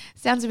you?"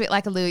 Sounds a bit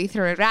like a Louis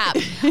Theroux rap.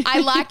 "I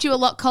liked you a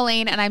lot,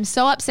 Colleen, and I'm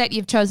so upset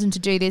you've chosen to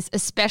do this,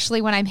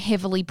 especially when I'm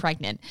heavily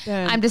pregnant.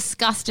 I'm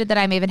disgusted that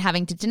I'm even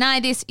having to deny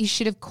this. You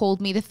should have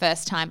called me the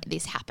first time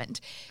this happened."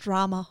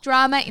 Drama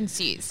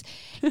ensues.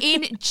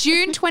 In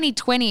June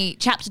 2020,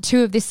 chapter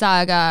 2 of this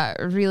saga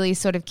really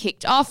sort of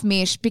kicked off,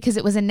 Mish, because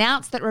it was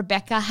announced that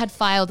Rebecca had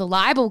filed a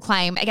libel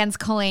claim against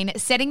Colleen,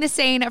 setting the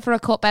scene for a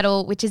court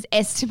battle which is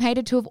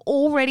estimated to have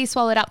already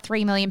swallowed up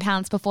 £3 million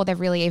before they've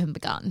really even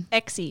begun.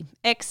 Exy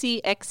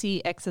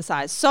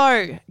exercise.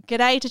 So,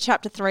 g'day to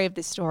chapter 3 of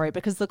this story,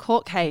 because the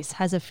court case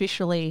has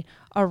officially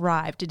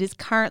arrived. It is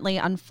currently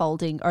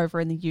unfolding over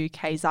in the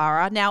UK,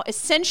 Zara. Now,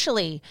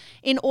 essentially,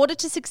 in order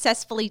to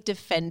successfully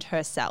defend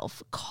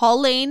herself,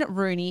 Colleen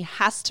Rooney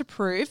has to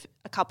prove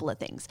a couple of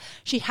things.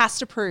 She has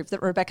to prove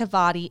that Rebecca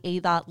Vardy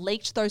either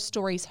leaked those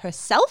stories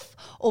herself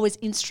or was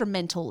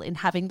instrumental in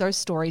having those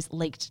stories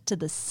leaked to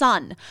The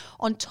Sun.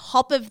 On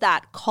top of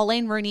that,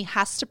 Colleen Rooney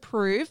has to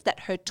prove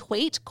that her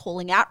tweet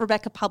calling out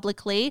Rebecca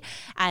publicly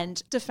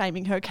and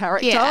defaming her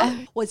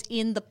character was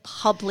in the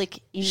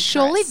public interest.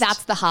 Surely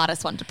that's the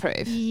hardest one to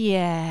prove.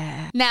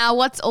 Yeah. Now,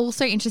 what's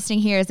also interesting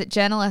here is that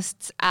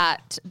journalists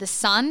at The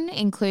Sun,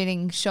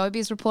 including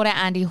showbiz reporter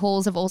Andy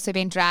Halls, have also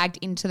been dragged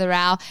into the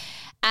row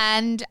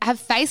and have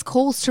faced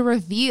calls to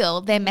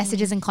reveal their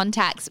messages and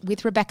contacts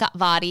with Rebecca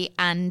Vardy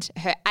and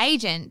her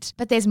agent.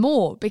 But there's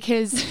more,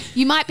 because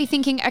you might be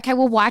thinking, okay,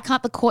 well, why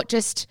can't the court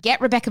just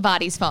get Rebecca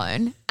Vardy's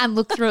phone and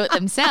look through it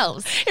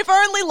themselves? If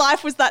only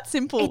life was that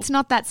simple. It's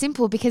not that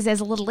simple, because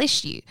there's a little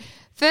issue.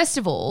 First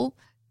of all,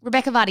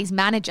 Rebecca Vardy's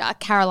manager,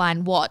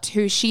 Caroline Watt,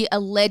 who she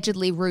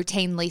allegedly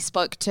routinely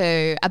spoke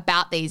to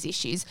about these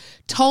issues,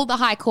 told the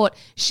High Court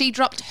she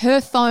dropped her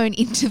phone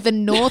into the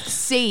North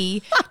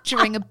Sea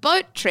during a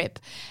boat trip.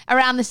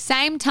 Around the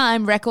same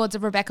time, records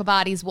of Rebecca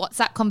Vardy's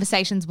WhatsApp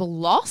conversations were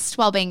lost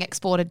while being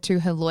exported to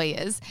her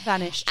lawyers.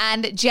 Vanished.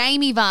 And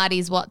Jamie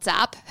Vardy's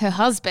WhatsApp, her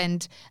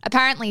husband,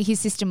 apparently his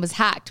system was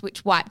hacked,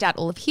 which wiped out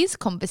all of his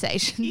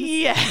conversations.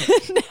 Yeah.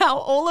 Now,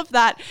 all of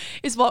that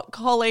is what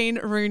Colleen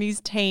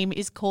Rooney's team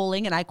is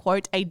calling, and I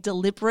quote, a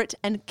deliberate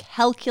and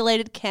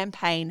calculated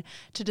campaign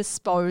to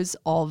dispose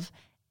of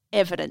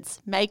evidence.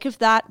 Make of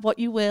that what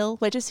you will.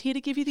 We're just here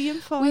to give you the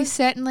info. We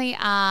certainly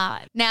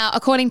are. Now,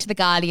 according to The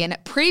Guardian,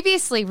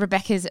 previously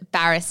Rebecca's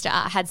barrister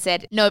had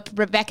said, nope,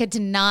 Rebecca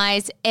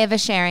denies ever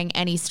sharing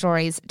any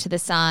stories to The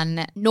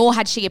Sun, nor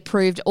had she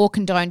approved or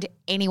condoned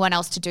anyone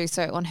else to do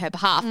so on her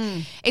behalf.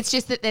 It's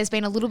just that there's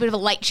been a little bit of a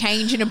late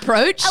change in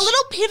approach. A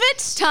little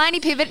pivot.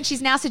 Tiny pivot. And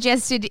she's now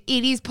suggested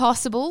it is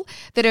possible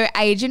that her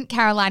agent,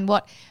 Caroline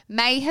Watt,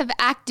 may have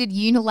acted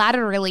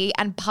unilaterally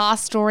and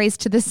passed stories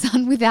to The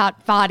Sun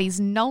without Vardy's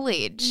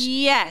knowledge.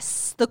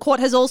 Yes. The court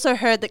has also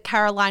heard that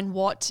Caroline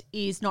Watt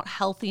is not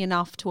healthy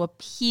enough to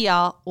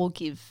appear or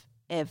give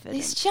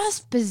evidence. It's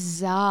just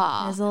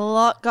bizarre. There's a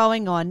lot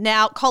going on.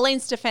 Now,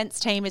 Colleen's defense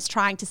team is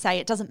trying to say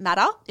it doesn't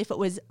matter if it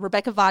was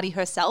Rebecca Vardy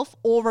herself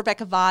or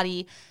Rebecca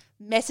Vardy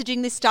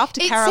messaging this stuff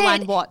to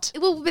Caroline Watt.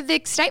 Well, but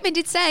the statement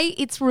did say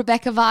it's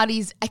Rebecca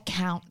Vardy's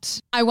account.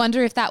 I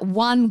wonder if that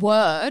one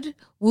word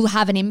will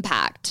have an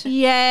impact.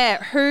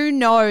 Yeah, who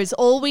knows?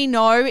 All we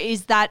know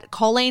is that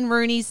Colleen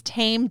Rooney's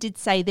team did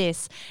say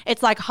this.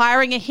 It's like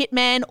hiring a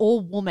hitman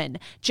or woman.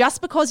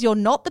 Just because you're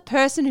not the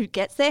person who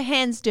gets their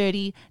hands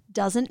dirty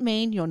doesn't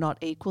mean you're not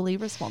equally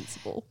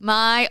responsible.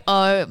 My,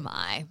 oh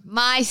my.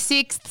 My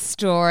sixth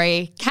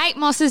story. Kate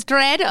Moss's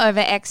dread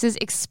over ex's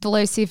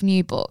explosive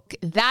new book.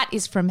 That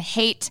is from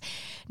Heat.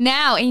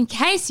 Now, in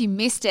case you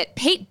missed it,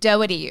 Pete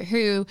Doherty,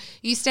 who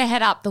used to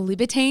head up the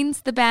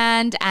Libertines, the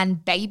band,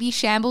 and Baby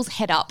Shambles,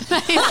 head up.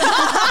 As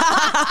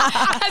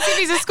if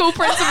he's a school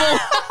principal.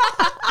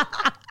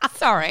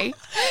 Sorry.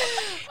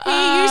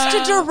 He used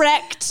to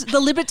direct the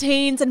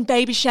Libertines and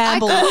Baby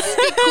Shambles. I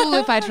could be cool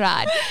if I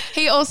tried.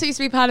 He also used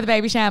to be part of the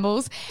Baby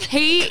Shambles.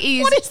 He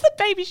is... What is the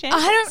Baby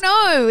Shambles? I don't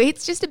know.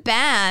 It's just a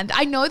band.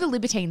 I know the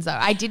Libertines, though.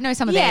 I did know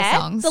some of their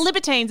songs. The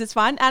Libertines is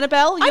fun.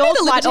 Annabelle, I your know the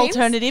slight Libertines.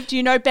 alternative. Do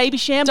you know Baby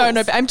Shambles? Don't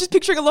know, but I'm just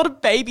picturing a lot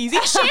of babies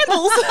in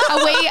shambles.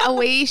 Are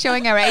we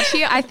showing our age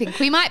here? I think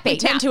we might be. We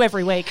tend to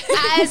every week.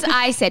 As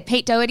I said,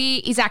 Pete Doherty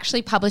is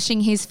actually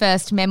publishing his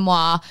first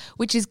memoir,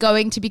 which is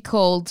going to be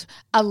called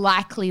A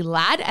Likely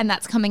Lad, and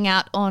that's coming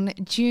out on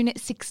June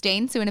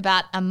 16, so in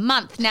about a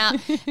month. Now,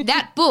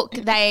 that book,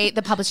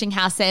 the publishing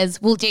house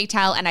says, will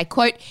detail, and I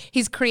quote,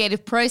 his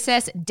creative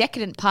process,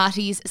 decadent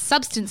parties,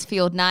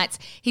 substance-fueled nights,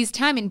 his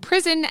time in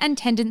prison, and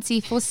tendency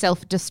for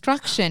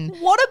self-destruction.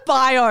 What a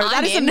bio.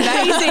 That is in.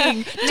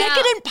 amazing.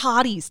 Decadent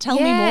parties. Tell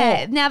me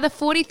more. Now, the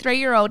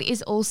 43-year-old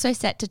is also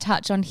set to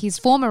touch on his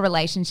former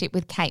relationship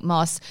with Kate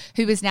Moss,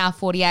 who is now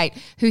 48,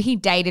 who he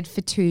dated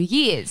for 2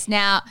 years.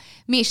 Now,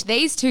 Mish,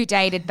 these two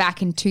dated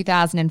back in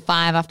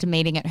 2005 after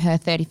meeting at her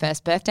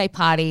 31st birthday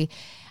party.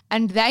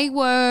 And they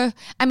were,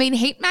 I mean,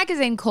 Heat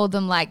magazine called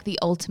them like the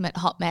ultimate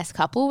hot mess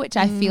couple, which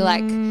I feel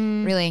like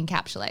really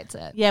encapsulates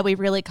it. Yeah, we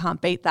really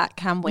can't beat that,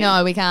 can we?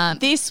 No, we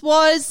can't. This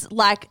was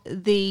like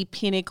the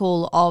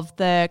pinnacle of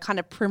the kind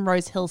of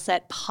Primrose Hill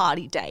set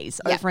party days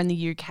over in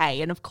the UK.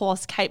 And of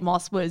course, Kate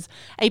Moss was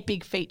a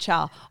big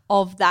feature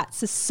of that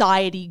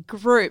society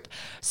group.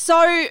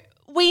 So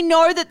we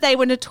know that they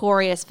were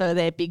notorious for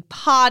their big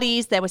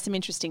parties. There were some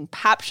interesting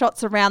pap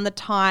shots around the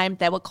time.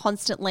 They were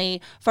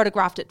constantly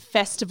photographed at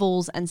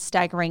festivals and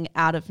staggering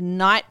out of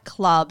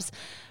nightclubs.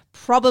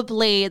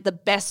 Probably the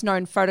best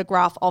known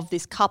photograph of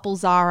this couple,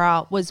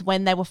 Zara, was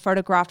when they were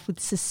photographed with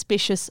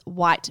suspicious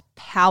white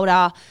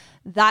powder.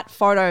 That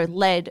photo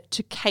led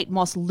to Kate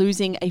Moss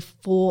losing a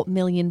 £4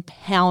 million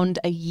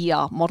a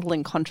year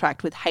modelling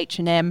contract with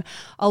H&M,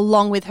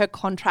 along with her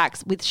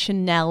contracts with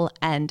Chanel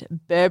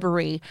and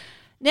Burberry.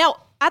 Now,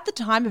 at the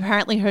time,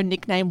 apparently her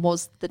nickname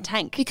was the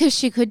Tank. Because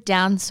she could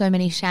down so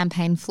many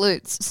champagne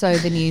flutes, so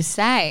the news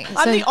say.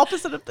 I'm the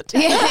opposite of the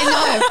Tank. Yeah,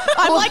 I know.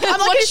 I'm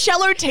like a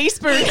shallow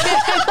teaspoon.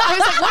 I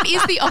was like, what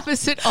is the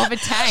opposite of a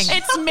tank?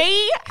 It's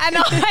me, and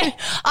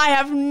I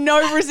have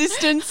no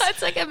resistance.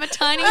 It's like I'm a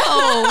tiny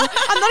hole.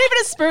 I'm not even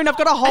a spoon. I've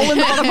got a hole in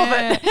the bottom of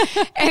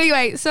it.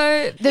 Anyway,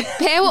 so the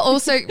pair were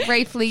also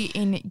briefly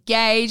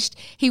engaged.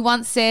 He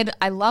once said,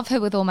 I love her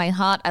with all my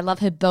heart. I love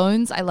her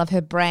bones. I love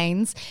her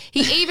brains.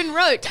 He even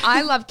wrote,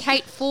 I love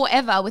Kate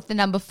forever with the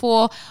number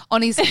 4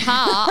 on his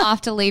car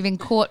after leaving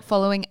court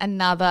following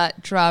another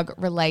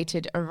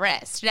drug-related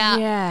arrest.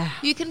 Now,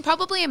 you can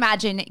probably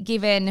imagine,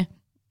 given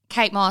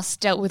Kate Moss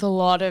dealt with a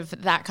lot of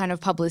that kind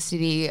of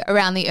publicity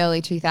around the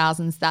early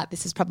 2000s, that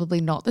this is probably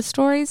not the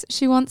stories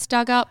she wants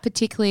dug up.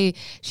 Particularly,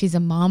 she's a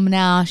mum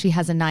now. She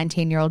has a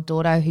 19-year-old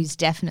daughter who's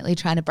definitely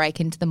trying to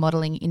break into the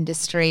modelling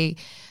industry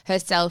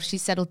herself. She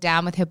settled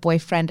down with her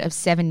boyfriend of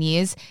 7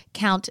 years,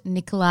 Count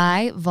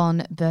Nikolai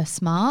von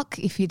Bursmark,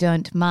 if you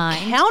don't mind.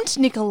 Count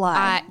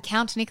Nikolai.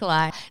 Count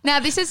Nikolai. Now,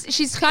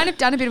 she's kind of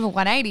done a bit of a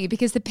 180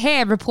 because the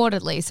pair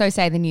reportedly, so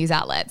say the news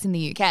outlets in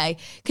the UK,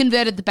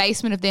 converted the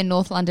basement of their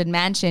North London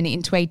mansion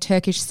into a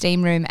Turkish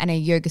steam room and a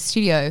yoga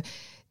studio.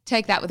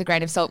 Take that with a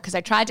grain of salt, because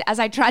as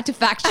I tried to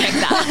fact check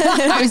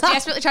that, I was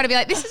desperately trying to be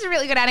like, this is a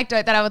really good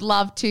anecdote that I would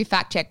love to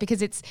fact check,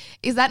 because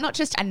is that not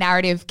just a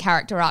narrative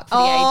character arc for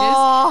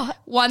the ages?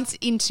 Once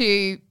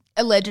into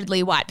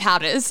allegedly white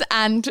powders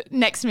and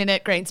next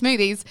minute green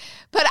smoothies.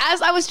 But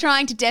as I was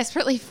trying to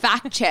desperately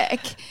fact check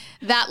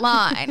that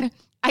line,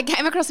 I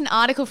came across an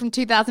article from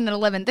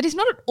 2011 that is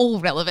not at all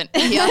relevant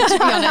here, to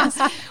be honest,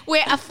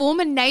 where a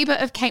former neighbour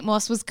of Kate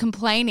Moss was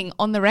complaining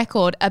on the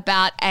record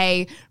about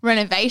a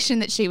renovation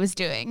that she was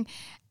doing.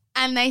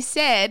 And they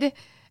said,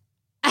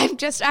 I'm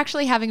just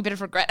actually having a bit of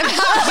regret about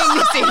putting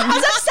this in. I was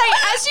about to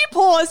say, as you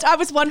paused, I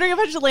was wondering if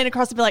I should lean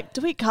across and be like,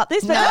 do we cut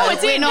this? But no,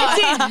 it's in.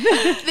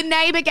 It's in. The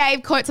neighbour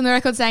gave quotes on the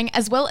record saying,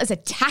 as well as a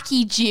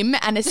tacky gym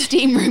and a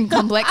steam room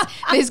complex,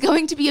 there's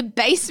going to be a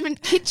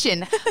basement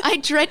kitchen. I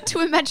dread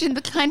to imagine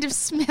the kind of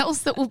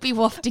smells that will be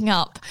wafting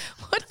up.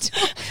 What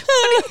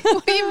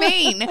do you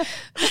mean?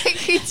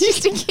 Like, it's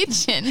just a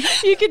kitchen.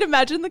 You can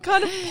imagine the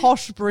kind of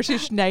posh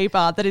British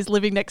neighbour that is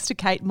living next to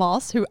Kate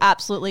Moss who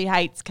absolutely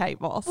hates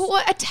Kate Moss.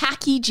 What a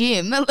tacky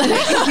gym.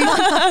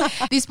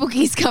 This book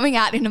is coming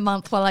out in a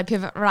month while I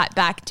pivot right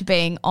back to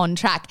being on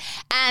track.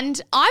 And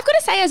I've got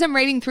to say, as I'm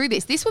reading through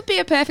this would be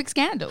a perfect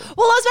scandal.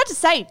 Well, I was about to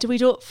say, do we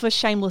do it for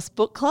Shameless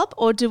Book Club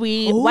or do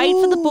we wait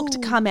for the book to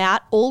come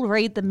out, all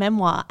read the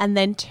memoir and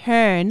then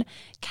turn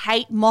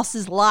Kate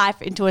Moss's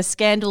life into a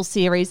scandal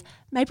series?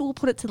 Maybe we'll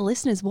put it to the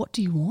listeners. What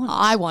do you want?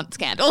 I want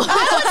Scandal. I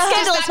want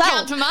Scandal as well.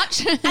 Count for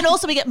much. And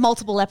also we get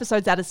multiple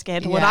episodes out of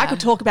Scandal and I could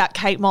talk about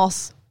Kate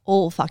Moss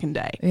all fucking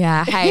day.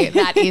 Yeah, hey,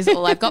 that is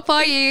all I've got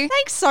for you.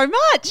 Thanks so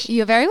much.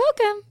 You're very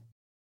welcome.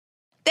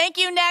 Thank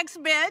you, next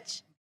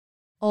bitch.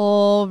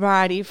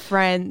 Alrighty,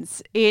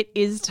 friends, it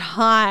is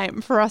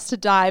time for us to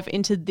dive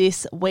into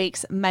this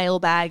week's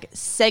mailbag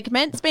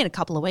segment. It's been a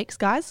couple of weeks,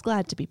 guys.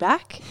 Glad to be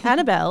back.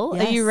 Annabelle,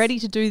 Yes. Are you ready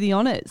to do the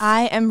honours?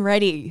 I am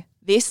ready.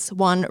 This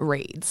one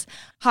reads,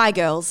 Hi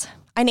girls,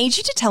 I need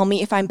you to tell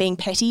me if I'm being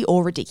petty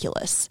or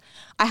ridiculous.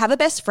 I have a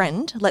best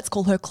friend, let's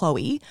call her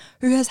Chloe,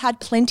 who has had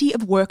plenty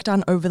of work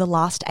done over the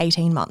last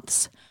 18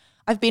 months.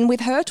 I've been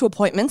with her to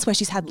appointments where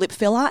she's had lip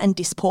filler and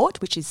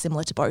Dysport, which is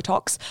similar to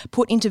Botox,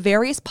 put into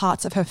various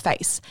parts of her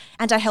face,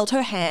 and I held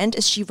her hand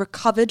as she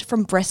recovered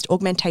from breast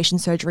augmentation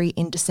surgery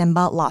in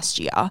December last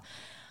year.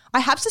 I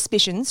have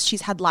suspicions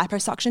she's had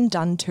liposuction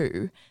done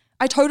too.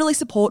 I totally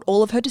support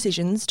all of her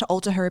decisions to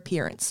alter her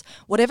appearance.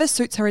 Whatever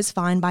suits her is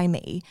fine by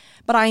me,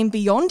 but I am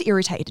beyond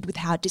irritated with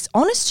how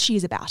dishonest she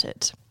is about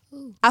it.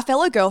 Our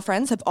fellow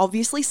girlfriends have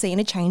obviously seen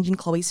a change in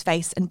Chloe's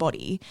face and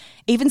body.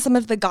 Even some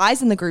of the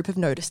guys in the group have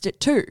noticed it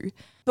too.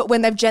 But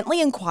when they've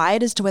gently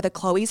inquired as to whether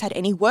Chloe's had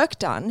any work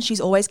done, she's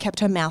always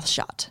kept her mouth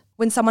shut.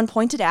 When someone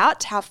pointed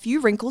out how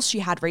few wrinkles she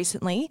had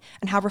recently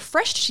and how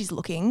refreshed she's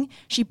looking,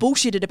 she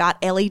bullshitted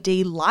about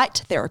LED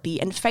light therapy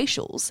and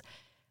facials.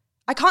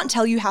 I can't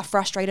tell you how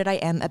frustrated I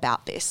am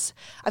about this.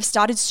 I've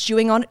started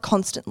stewing on it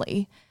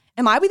constantly.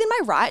 Am I within my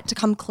right to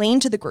come clean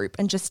to the group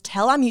and just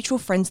tell our mutual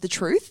friends the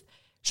truth?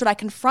 Should I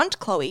confront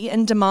Chloe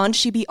and demand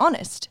she be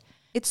honest?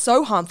 It's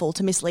so harmful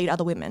to mislead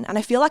other women, and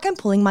I feel like I'm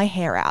pulling my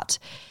hair out.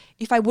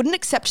 If I wouldn't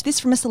accept this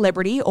from a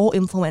celebrity or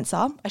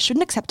influencer, I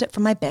shouldn't accept it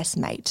from my best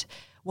mate.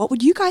 What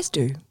would you guys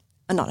do?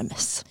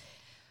 Anonymous.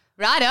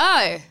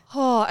 Righto.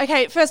 Oh,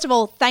 okay. First of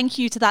all, thank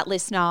you to that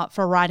listener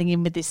for writing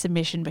in with this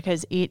submission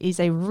because it is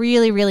a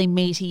really, really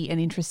meaty and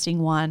interesting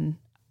one.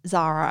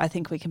 Zara, I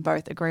think we can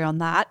both agree on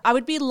that. I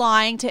would be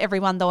lying to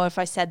everyone, though, if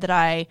I said that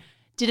I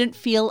didn't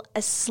feel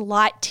a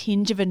slight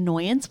tinge of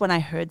annoyance when I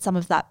heard some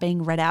of that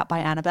being read out by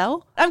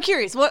Annabelle. I'm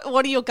curious,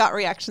 what are your gut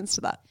reactions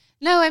to that?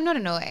 No, I'm not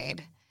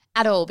annoyed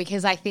at all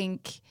because I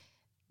think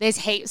there's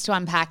heaps to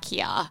unpack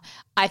here.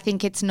 I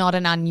think it's not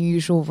an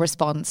unusual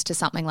response to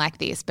something like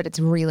this, but it's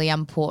really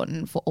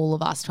important for all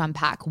of us to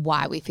unpack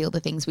why we feel the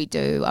things we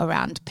do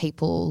around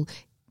people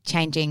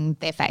changing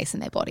their face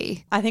and their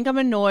body. I think I'm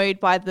annoyed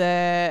by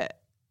the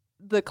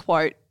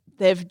quote,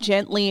 they've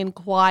gently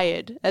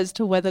inquired as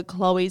to whether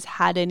Chloe's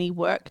had any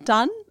work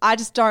done. I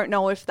just don't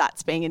know if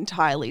that's being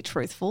entirely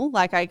truthful.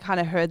 Like I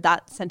kind of heard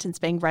that sentence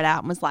being read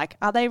out and was like,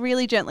 are they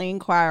really gently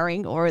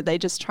inquiring or are they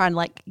just trying to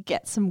like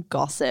get some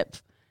gossip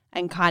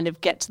and kind of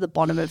get to the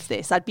bottom of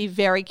this? I'd be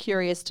very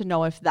curious to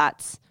know if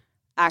that's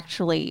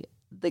actually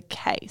the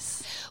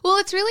case. Well,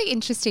 it's really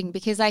interesting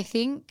because I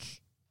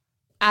think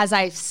as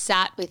I've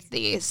sat with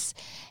this,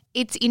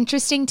 it's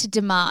interesting to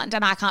demand,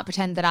 and I can't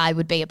pretend that I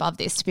would be above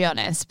this, to be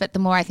honest, but the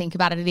more I think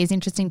about it, it is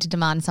interesting to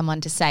demand someone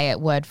to say it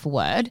word for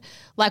word.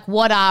 Like,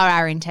 what are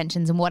our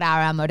intentions and what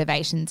are our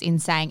motivations in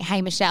saying,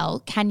 hey, Michelle,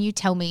 can you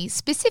tell me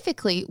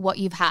specifically what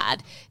you've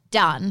had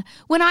done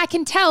when I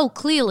can tell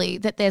clearly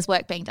that there's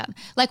work being done?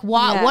 Like,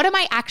 what am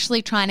I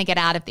actually trying to get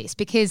out of this?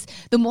 Because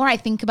the more I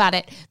think about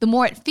it, the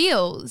more it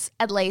feels,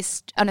 at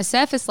least on a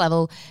surface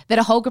level, that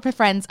a whole group of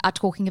friends are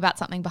talking about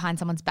something behind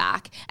someone's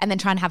back and then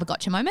trying to have a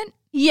gotcha moment.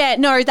 Yeah,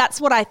 no, that's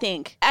what I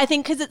think. I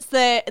think because it's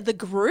the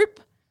group,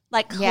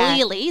 like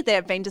clearly there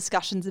have been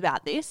discussions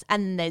about this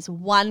and there's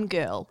one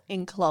girl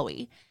in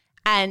Chloe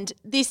And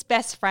this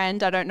best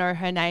friend, I don't know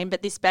her name,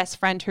 but this best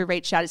friend who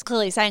reached out is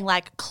clearly saying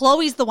like,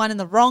 Chloe's the one in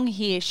the wrong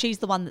here. She's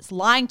the one that's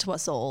lying to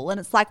us all. And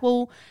it's like,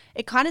 well,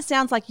 it kind of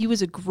sounds like you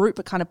as a group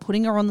are kind of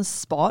putting her on the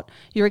spot.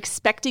 You're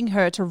expecting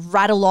her to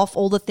rattle off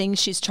all the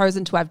things she's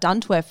chosen to have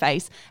done to her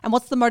face. And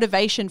what's the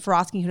motivation for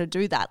asking her to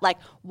do that? Like,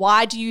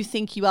 why do you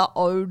think you are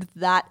owed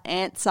that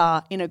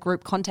answer in a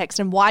group context?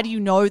 And why do you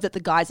know that the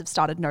guys have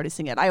started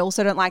noticing it? I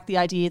also don't like the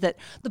idea that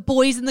the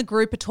boys in the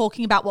group are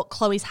talking about what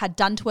Chloe's had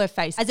done to her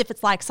face as if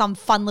it's like some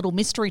fun little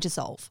mystery to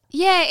solve.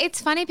 Yeah,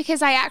 it's funny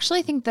because I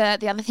actually think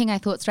the other thing I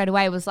thought straight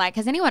away was like,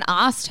 has anyone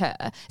asked her,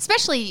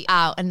 especially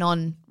a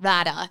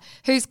non-Rada,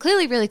 who's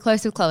clearly really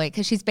close with Chloe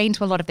because she's been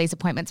to a lot of these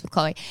appointments with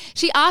Chloe.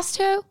 She asked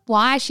her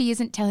why she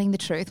isn't telling the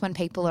truth when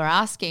people are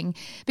asking,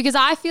 because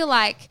I feel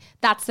like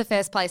that's the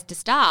first place to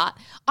start.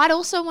 I'd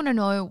also want to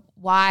know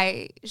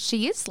why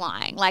she is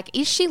lying. Like,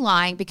 is she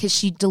lying because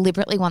she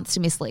deliberately wants to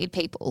mislead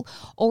people,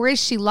 or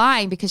is she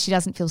lying because she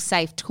doesn't feel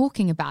safe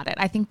talking about it?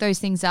 I think those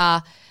things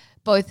are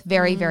both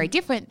very, very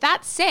different.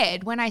 That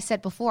said, when I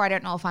said before, I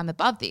don't know if I'm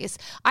above this,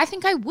 I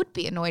think I would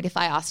be annoyed if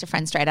I asked a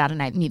friend straight out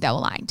and I knew they were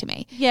lying to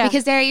me. Yeah.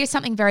 Because there is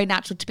something very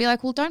natural to be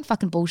like, well, don't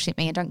fucking bullshit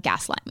me and don't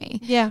gaslight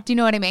me. Yeah. Do you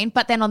know what I mean?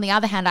 But then on the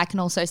other hand, I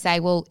can also say,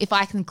 well, if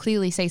I can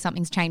clearly see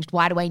something's changed,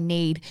 why do I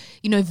need,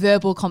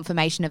 verbal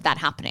confirmation of that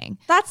happening?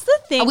 That's the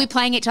thing. Are we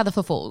playing each other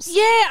for fools?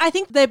 Yeah, I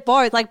think they're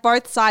both, like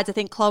both sides. I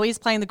think Chloe's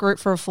playing the group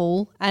for a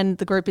fool and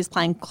the group is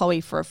playing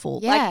Chloe for a fool.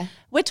 Yeah. Like,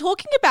 we're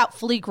talking about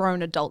fully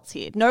grown adults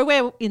here.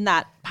 Nowhere in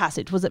that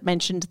passage was it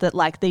mentioned that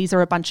like these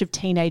are a bunch of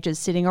teenagers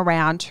sitting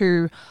around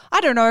who, I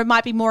don't know,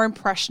 might be more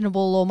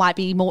impressionable or might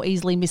be more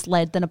easily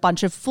misled than a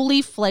bunch of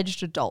fully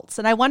fledged adults.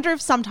 And I wonder if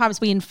sometimes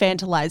we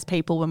infantilize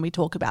people when we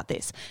talk about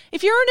this.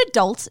 If you're an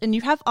adult and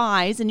you have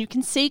eyes and you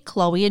can see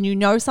Chloe and you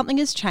know something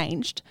has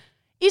changed,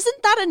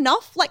 isn't that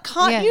enough? Like,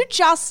 can't you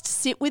just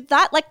sit with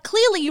that? Like,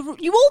 clearly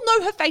you all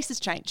know her face has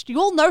changed. You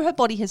all know her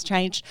body has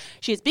changed.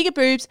 She has bigger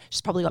boobs.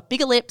 She's probably got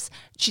bigger lips.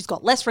 She's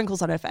got less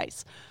wrinkles on her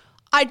face.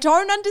 I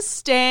don't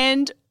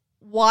understand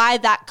why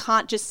that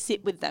can't just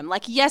sit with them.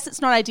 Like, yes, it's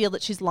not ideal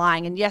that she's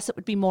lying, and yes, it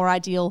would be more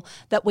ideal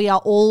that we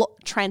are all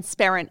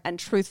transparent and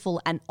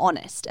truthful and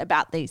honest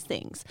about these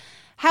things.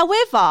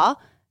 However,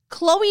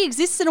 Chloe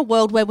exists in a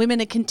world where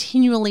women are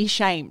continually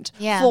shamed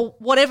for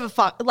whatever the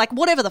fuck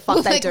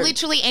they do.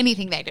 Literally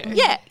anything they do.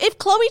 Yeah. If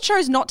Chloe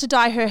chose not to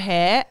dye her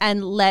hair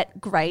and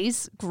let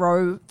greys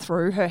grow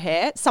through her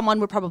hair, someone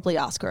would probably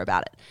ask her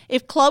about it.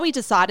 If Chloe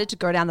decided to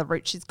go down the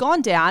route she's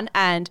gone down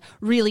and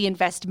really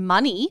invest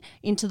money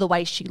into the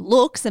way she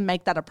looks and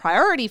make that a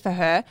priority for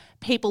her,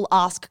 people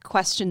ask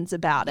questions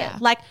about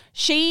it. Like,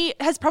 she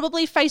has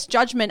probably faced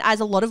judgment, as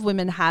a lot of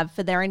women have,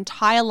 for their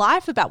entire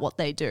life about what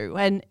they do.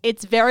 And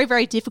it's very,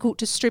 very difficult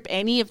to strip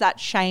any of that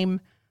shame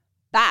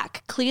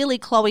back. Clearly,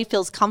 Chloe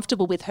feels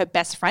comfortable with her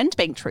best friend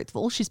being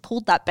truthful. She's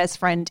pulled that best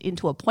friend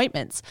into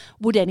appointments.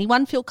 Would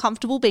anyone feel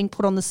comfortable being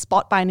put on the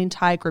spot by an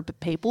entire group of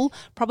people?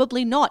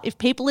 Probably not. If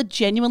people are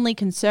genuinely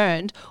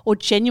concerned or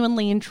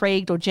genuinely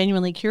intrigued or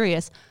genuinely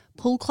curious,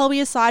 pull Chloe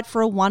aside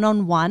for a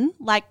one-on-one.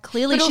 Like,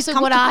 clearly But she's also,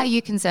 comfortable. what are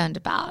you concerned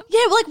about?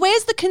 Yeah, like,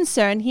 where's the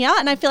concern here?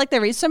 And I feel like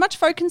there is so much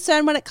faux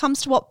concern when it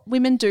comes to what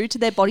women do to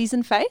their bodies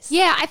and face.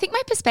 Yeah, I think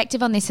my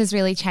perspective on this has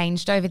really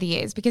changed over the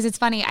years, because it's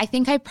funny. I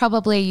think I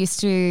probably used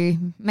to,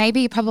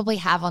 maybe probably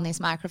have on this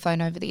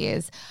microphone over the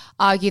years,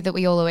 argue that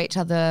we all owe each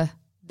other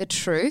the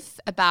truth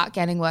about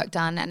getting work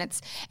done. And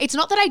it's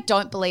not that I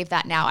don't believe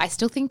that now. I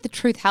still think the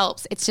truth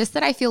helps. It's just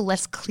that I feel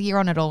less clear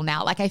on it all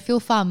now. Like, I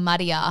feel far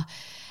muddier.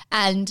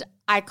 And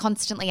I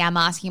constantly am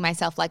asking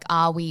myself, like,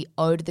 are we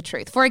owed the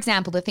truth? For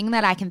example, the thing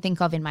that I can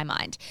think of in my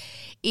mind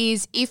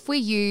is if we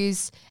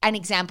use an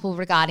example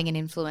regarding an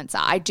influencer.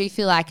 I do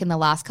feel like in the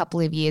last couple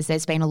of years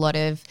there's been a lot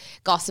of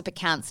gossip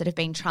accounts that have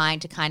been trying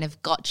to kind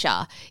of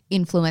gotcha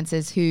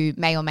influencers who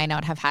may or may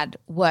not have had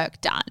work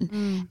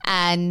done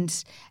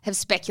and have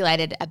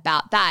speculated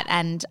about that.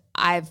 And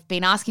I've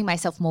been asking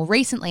myself more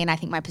recently, and I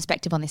think my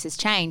perspective on this has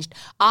changed,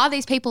 are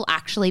these people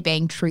actually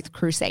being truth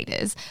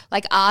crusaders?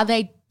 Like, are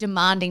they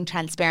demanding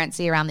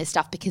transparency around this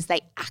stuff because they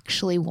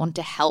actually want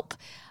to help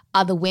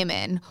other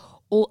women?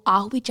 Or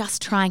are we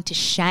just trying to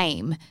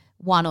shame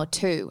one or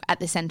two at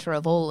the center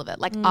of all of it?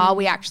 Like, are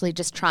we actually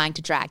just trying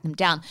to drag them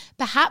down?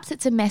 Perhaps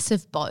it's a mess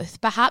of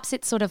both. Perhaps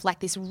it's sort of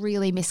like this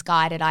really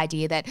misguided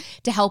idea that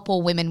to help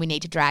all women, we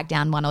need to drag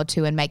down one or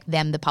two and make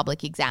them the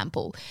public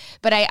example.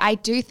 But I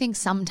do think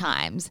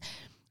sometimes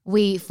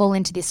we fall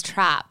into this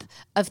trap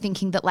of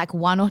thinking that like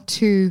one or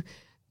two,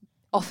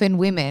 often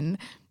women,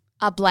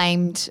 are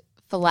blamed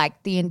for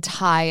like the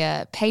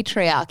entire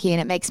patriarchy.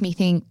 And it makes me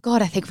think,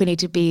 God, I think we need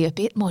to be a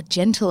bit more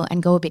gentle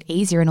and go a bit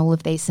easier in all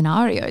of these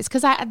scenarios.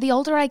 Because the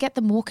older I get,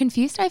 the more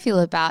confused I feel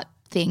about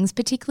things,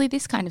 particularly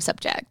this kind of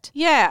subject.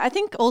 Yeah, I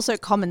think also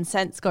common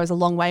sense goes a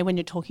long way when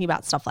you're talking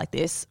about stuff like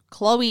this.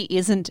 Chloe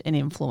isn't an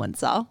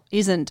influencer,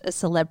 isn't a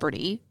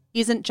celebrity,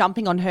 isn't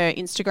jumping on her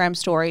Instagram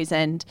stories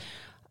and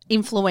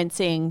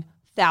influencing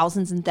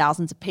thousands and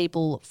thousands of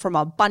people from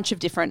a bunch of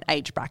different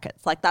age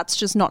brackets. Like, that's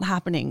just not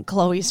happening.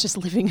 Chloe's just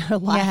living her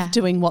life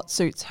doing what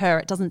suits her.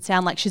 It doesn't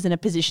sound like she's in a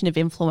position of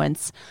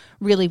influence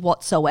really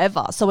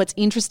whatsoever. So it's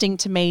interesting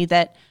to me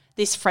that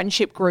this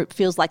friendship group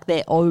feels like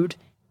they're owed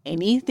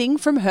anything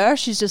from her.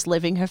 She's just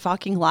living her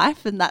fucking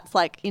life, and that's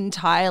like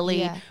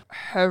entirely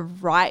her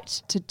right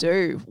to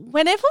do.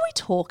 Whenever we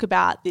talk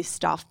about this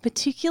stuff,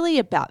 particularly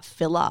about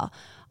filler,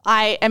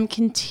 I am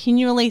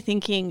continually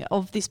thinking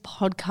of this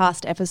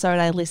podcast episode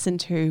I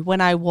listened to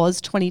when I was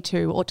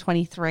 22 or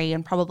 23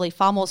 and probably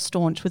far more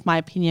staunch with my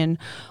opinion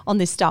on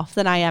this stuff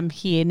than I am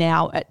here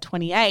now at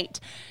 28.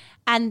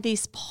 And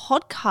this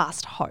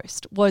podcast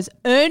host was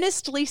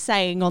earnestly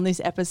saying on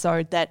this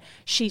episode that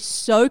she's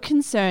so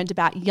concerned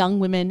about young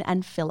women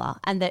and filler,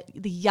 and that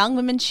the young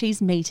women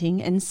she's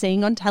meeting and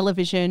seeing on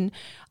television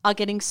are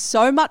getting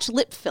so much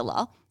lip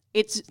filler,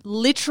 it's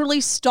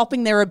literally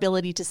stopping their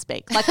ability to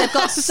speak. Like, they've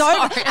got so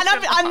 – and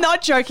I'm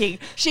not joking.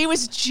 She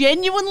was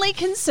genuinely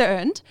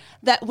concerned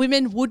that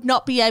women would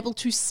not be able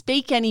to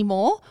speak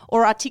anymore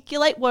or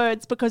articulate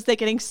words because they're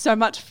getting so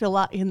much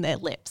filler in their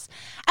lips.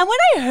 And when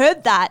I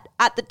heard that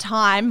at the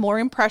time, more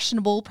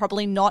impressionable,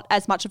 probably not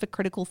as much of a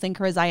critical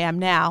thinker as I am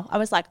now, I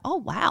was like, oh,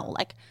 wow,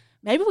 like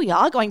maybe we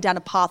are going down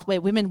a path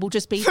where women will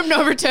just be – From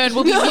no return,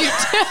 will be mute.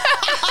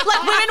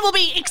 Like, women will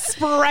be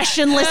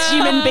expressionless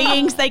human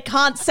beings. They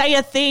can't say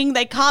a thing.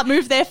 They can't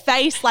move their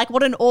face. Like,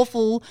 what an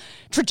awful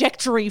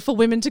trajectory for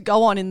women to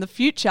go on in the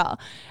future.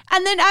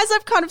 And then as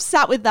I've kind of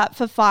sat with that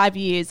for 5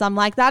 years, I'm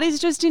like, that is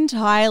just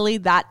entirely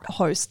that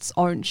host's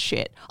own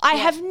shit.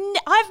 I've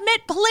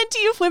met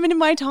plenty of women in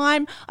my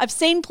time. I've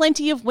seen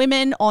plenty of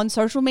women on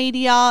social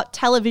media,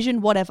 television,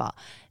 whatever.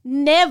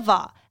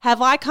 Never have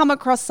I come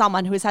across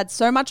someone who has had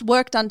so much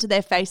work done to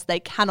their face they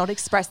cannot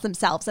express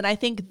themselves. And I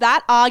think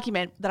that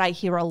argument that I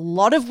hear a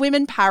lot of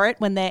women parrot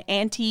when they're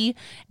anti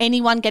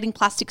anyone getting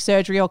plastic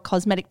surgery or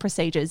cosmetic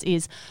procedures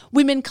is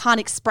women can't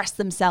express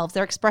themselves.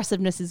 Their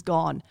expressiveness is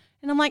gone.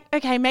 And I'm like,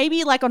 okay,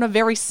 maybe like on a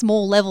very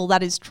small level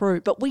that is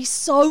true, but we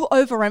so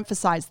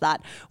overemphasize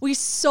that. We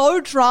so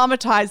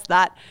dramatize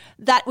that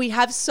we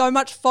have so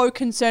much faux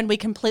concern we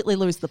completely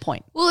lose the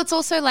point. Well, it's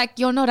also like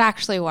you're not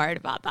actually worried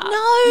about that.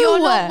 No. You're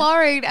not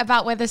worried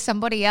about whether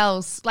somebody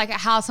else, like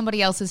how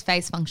somebody else's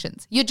face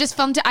functions. You're just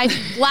I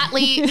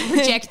flatly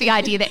reject the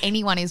idea that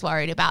anyone is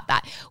worried about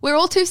that. We're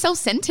all too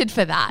self-centered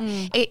for that.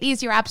 It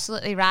is, you're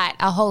absolutely right,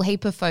 a whole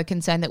heap of faux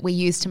concern that we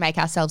use to make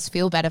ourselves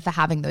feel better for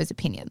having those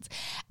opinions.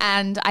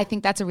 And I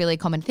think that's a really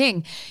common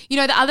thing. You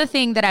know, the other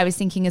thing that I was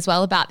thinking as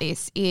well about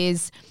this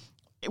is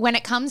when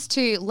it comes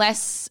to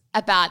less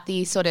about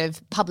the sort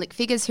of public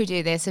figures who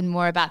do this and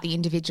more about the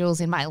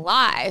individuals in my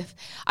life,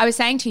 I was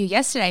saying to you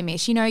yesterday,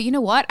 Mish, you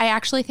know what? I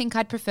actually think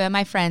I'd prefer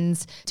my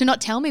friends to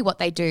not tell me what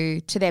they do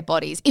to their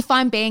bodies if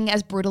I'm being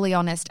as brutally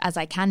honest as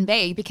I can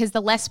be, because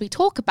the less we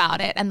talk about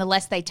it and the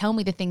less they tell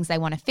me the things they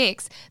want to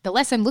fix, the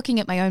less I'm looking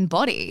at my own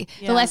body,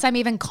 the less I'm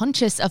even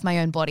conscious of my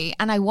own body.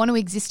 And I want to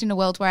exist in a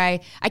world where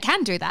I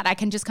can do that. I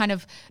can just kind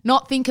of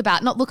not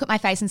look at my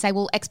face and say,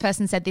 well, X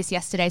person said this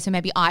yesterday, so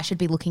maybe I should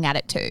be looking at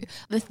it too.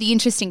 The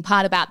interesting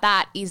part about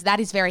that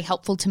is very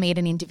helpful to me at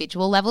an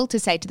individual level to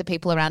say to the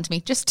people around me,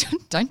 just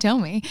don't tell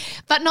me,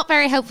 but not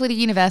very helpful at a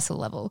universal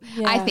level,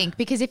 I think,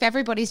 because if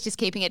everybody's just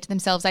keeping it to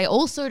themselves, I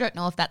also don't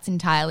know if that's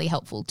entirely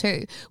helpful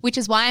too, which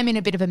is why I'm in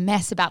a bit of a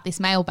mess about this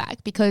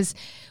mailbag, because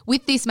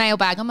with this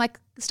mailbag, I'm like,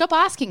 stop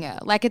asking her.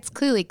 Like, it's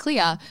clearly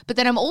clear. But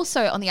then I'm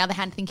also, on the other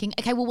hand, thinking,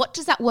 okay, well, what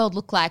does that world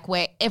look like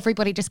where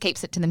everybody just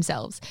keeps it to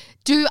themselves?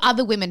 Do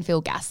other women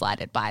feel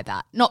gaslighted by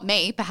that? Not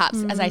me,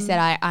 perhaps. As I said,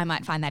 I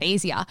might find that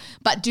easier.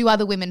 But do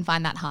other women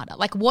find that harder?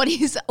 Like, what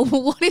is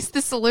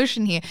the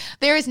solution here?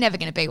 There is never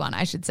going to be one,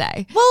 I should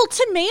say. Well,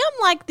 to me,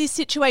 I'm like, this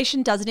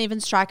situation doesn't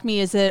even strike me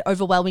as an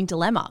overwhelming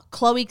dilemma.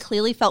 Chloe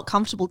clearly felt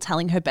comfortable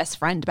telling her best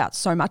friend about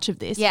so much of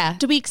this. Yeah.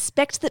 Do we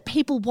expect that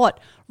people,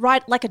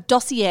 write like a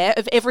dossier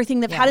of everything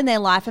they've had in their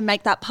life and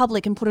make that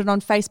public and put it on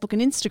Facebook and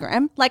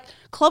Instagram? Like,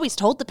 Chloe's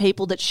told the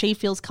people that she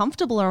feels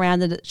comfortable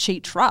around and that she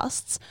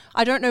trusts.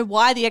 I don't know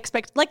why we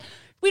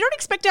don't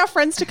expect our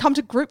friends to come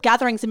to group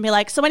gatherings and be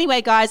like, so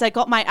anyway, guys, I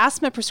got my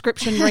asthma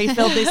prescription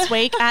refilled this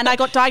week and I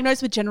got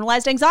diagnosed with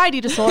generalized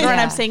anxiety disorder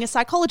and I'm seeing a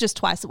psychologist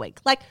twice a week.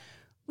 Like,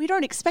 we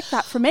don't expect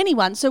that from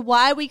anyone. So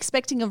why are we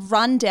expecting a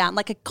rundown,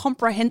 like a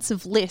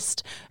comprehensive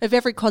list of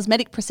every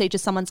cosmetic procedure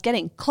someone's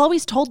getting?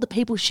 Chloe's told the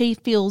people she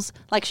feels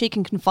like she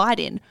can confide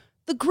in.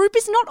 The group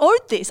is not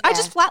owed this. I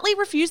just flatly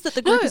refuse that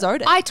the group is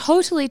owed it. I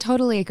totally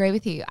agree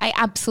with you. I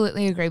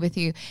absolutely agree with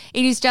you.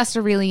 It is just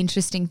a really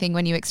interesting thing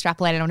when you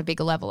extrapolate it on a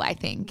bigger level, I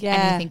think,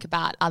 and you think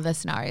about other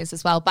scenarios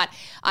as well. But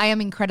I am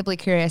incredibly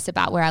curious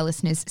about where our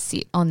listeners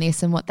sit on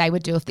this and what they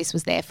would do if this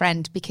was their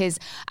friend, because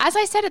as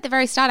I said at the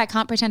very start, I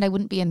can't pretend I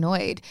wouldn't be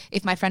annoyed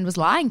if my friend was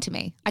lying to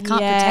me. I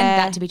can't pretend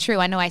that to be true.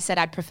 I know I said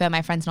I'd prefer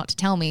my friends not to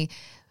tell me,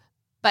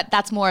 But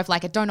that's more of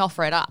like a don't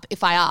offer it up.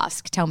 If I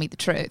ask, tell me the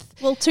truth.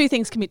 Well, two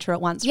things can be true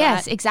at once,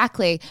 Yes, right?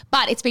 exactly.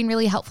 But it's been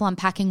really helpful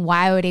unpacking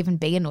why I would even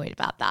be annoyed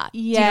about that. Do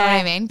you know what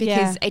I mean?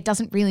 Because it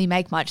doesn't really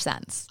make much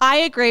sense. I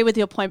agree with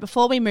your point.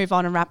 Before we move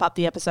on and wrap up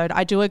the episode,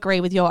 I do agree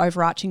with your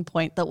overarching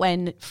point that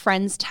when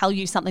friends tell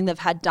you something they've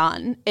had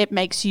done, it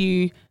makes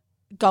you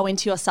go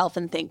into yourself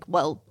and think,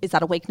 well, is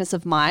that a weakness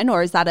of mine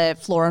or is that a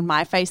flaw in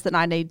my face that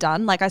I need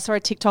done? Like I saw a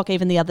TikTok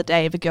even the other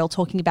day of a girl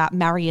talking about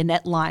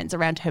marionette lines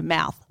around her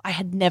mouth. I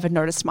had never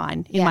noticed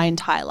mine in my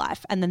entire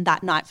life. And then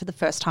that night for the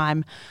first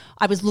time,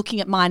 I was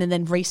looking at mine and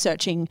then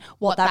researching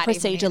what that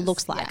procedure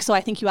looks like. Yeah. So I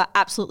think you are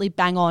absolutely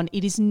bang on.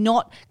 It is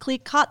not clear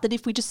cut that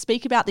if we just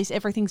speak about this,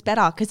 everything's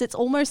better, because it's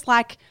almost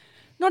like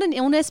not an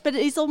illness, but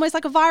it is almost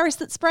like a virus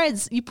that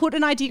spreads. You put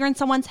an idea in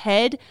someone's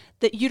head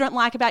that you don't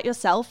like about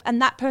yourself, and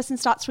that person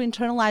starts to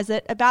internalize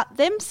it about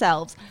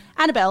themselves.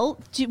 Annabelle,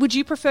 would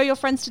you prefer your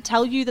friends to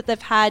tell you that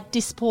they've had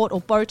Dysport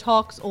or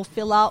Botox or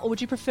filler, or would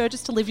you prefer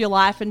just to live your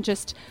life and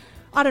just,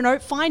 I don't know,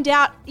 find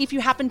out if you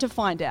happen to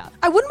find out?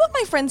 I wouldn't want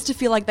my friends to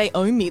feel like they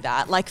owe me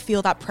that, like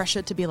feel that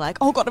pressure to be like,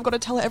 oh God, I've got to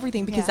tell her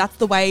everything, because that's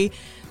the way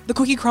the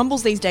cookie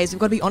crumbles these days. We've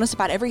got to be honest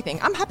about everything.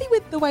 I'm happy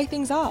with the way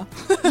things are.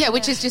 Yeah,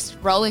 which is just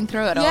rolling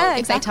through it all. Yeah,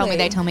 If they tell me,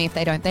 they tell me. If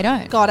they don't, they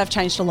don't. God, I've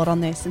changed a lot on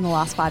this in the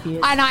last 5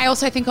 years. And I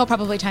also think I'll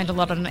probably change a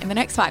lot on it in the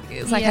next 5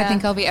 years. Like I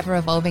think I'll be ever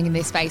evolving in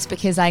this space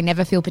because I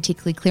never feel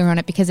particularly clear on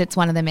it because it's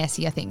one of the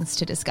messier things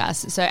to discuss.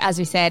 So as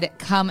we said,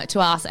 come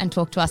to us and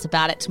talk to us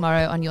about it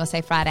tomorrow on Your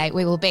Say Friday.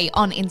 We will be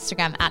on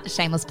Instagram at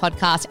Shameless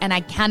Podcast, and I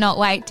cannot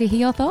wait to hear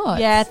your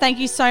thoughts. Yeah, thank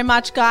you so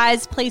much,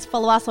 guys. Please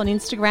follow us on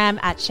Instagram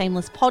at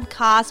Shameless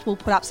Podcast. We'll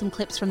put up some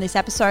clips from this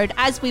episode,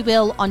 as we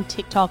will on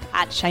TikTok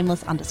at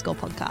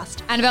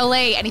Shameless_podcast. Annabelle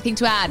Lee, anything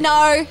to add?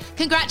 No.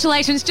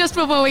 Congratulations, just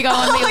before we go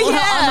on,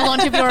 on the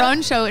launch of your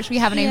own show, which we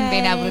haven't even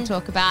been able to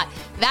talk about.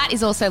 That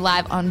is also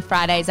live on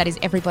Fridays. That is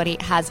Everybody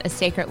Has a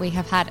Secret. We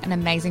have had an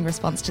amazing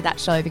response to that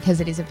show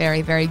because it is a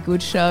very, very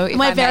good show.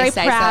 We're very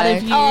proud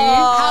of you.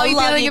 How are you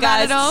love feeling you about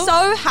guys. it all?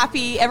 So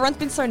happy. Everyone's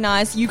been so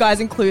nice, you guys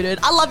included.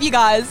 I love you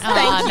guys.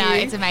 Thank you. No,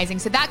 it's amazing.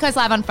 So that goes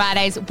live on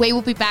Fridays. We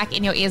will be back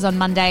in your ears on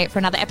Monday for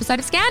another episode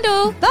of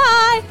Scandal.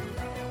 Bye.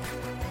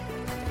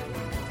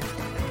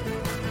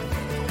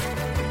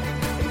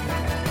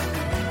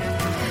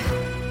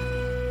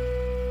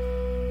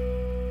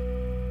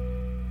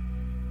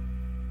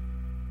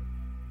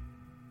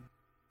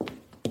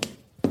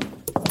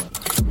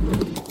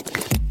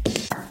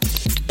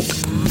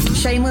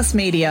 Shameless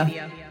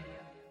Media.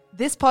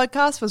 This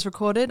podcast was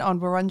recorded on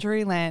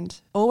Wurundjeri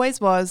land. Always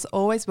was,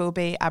 always will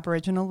be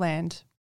Aboriginal land.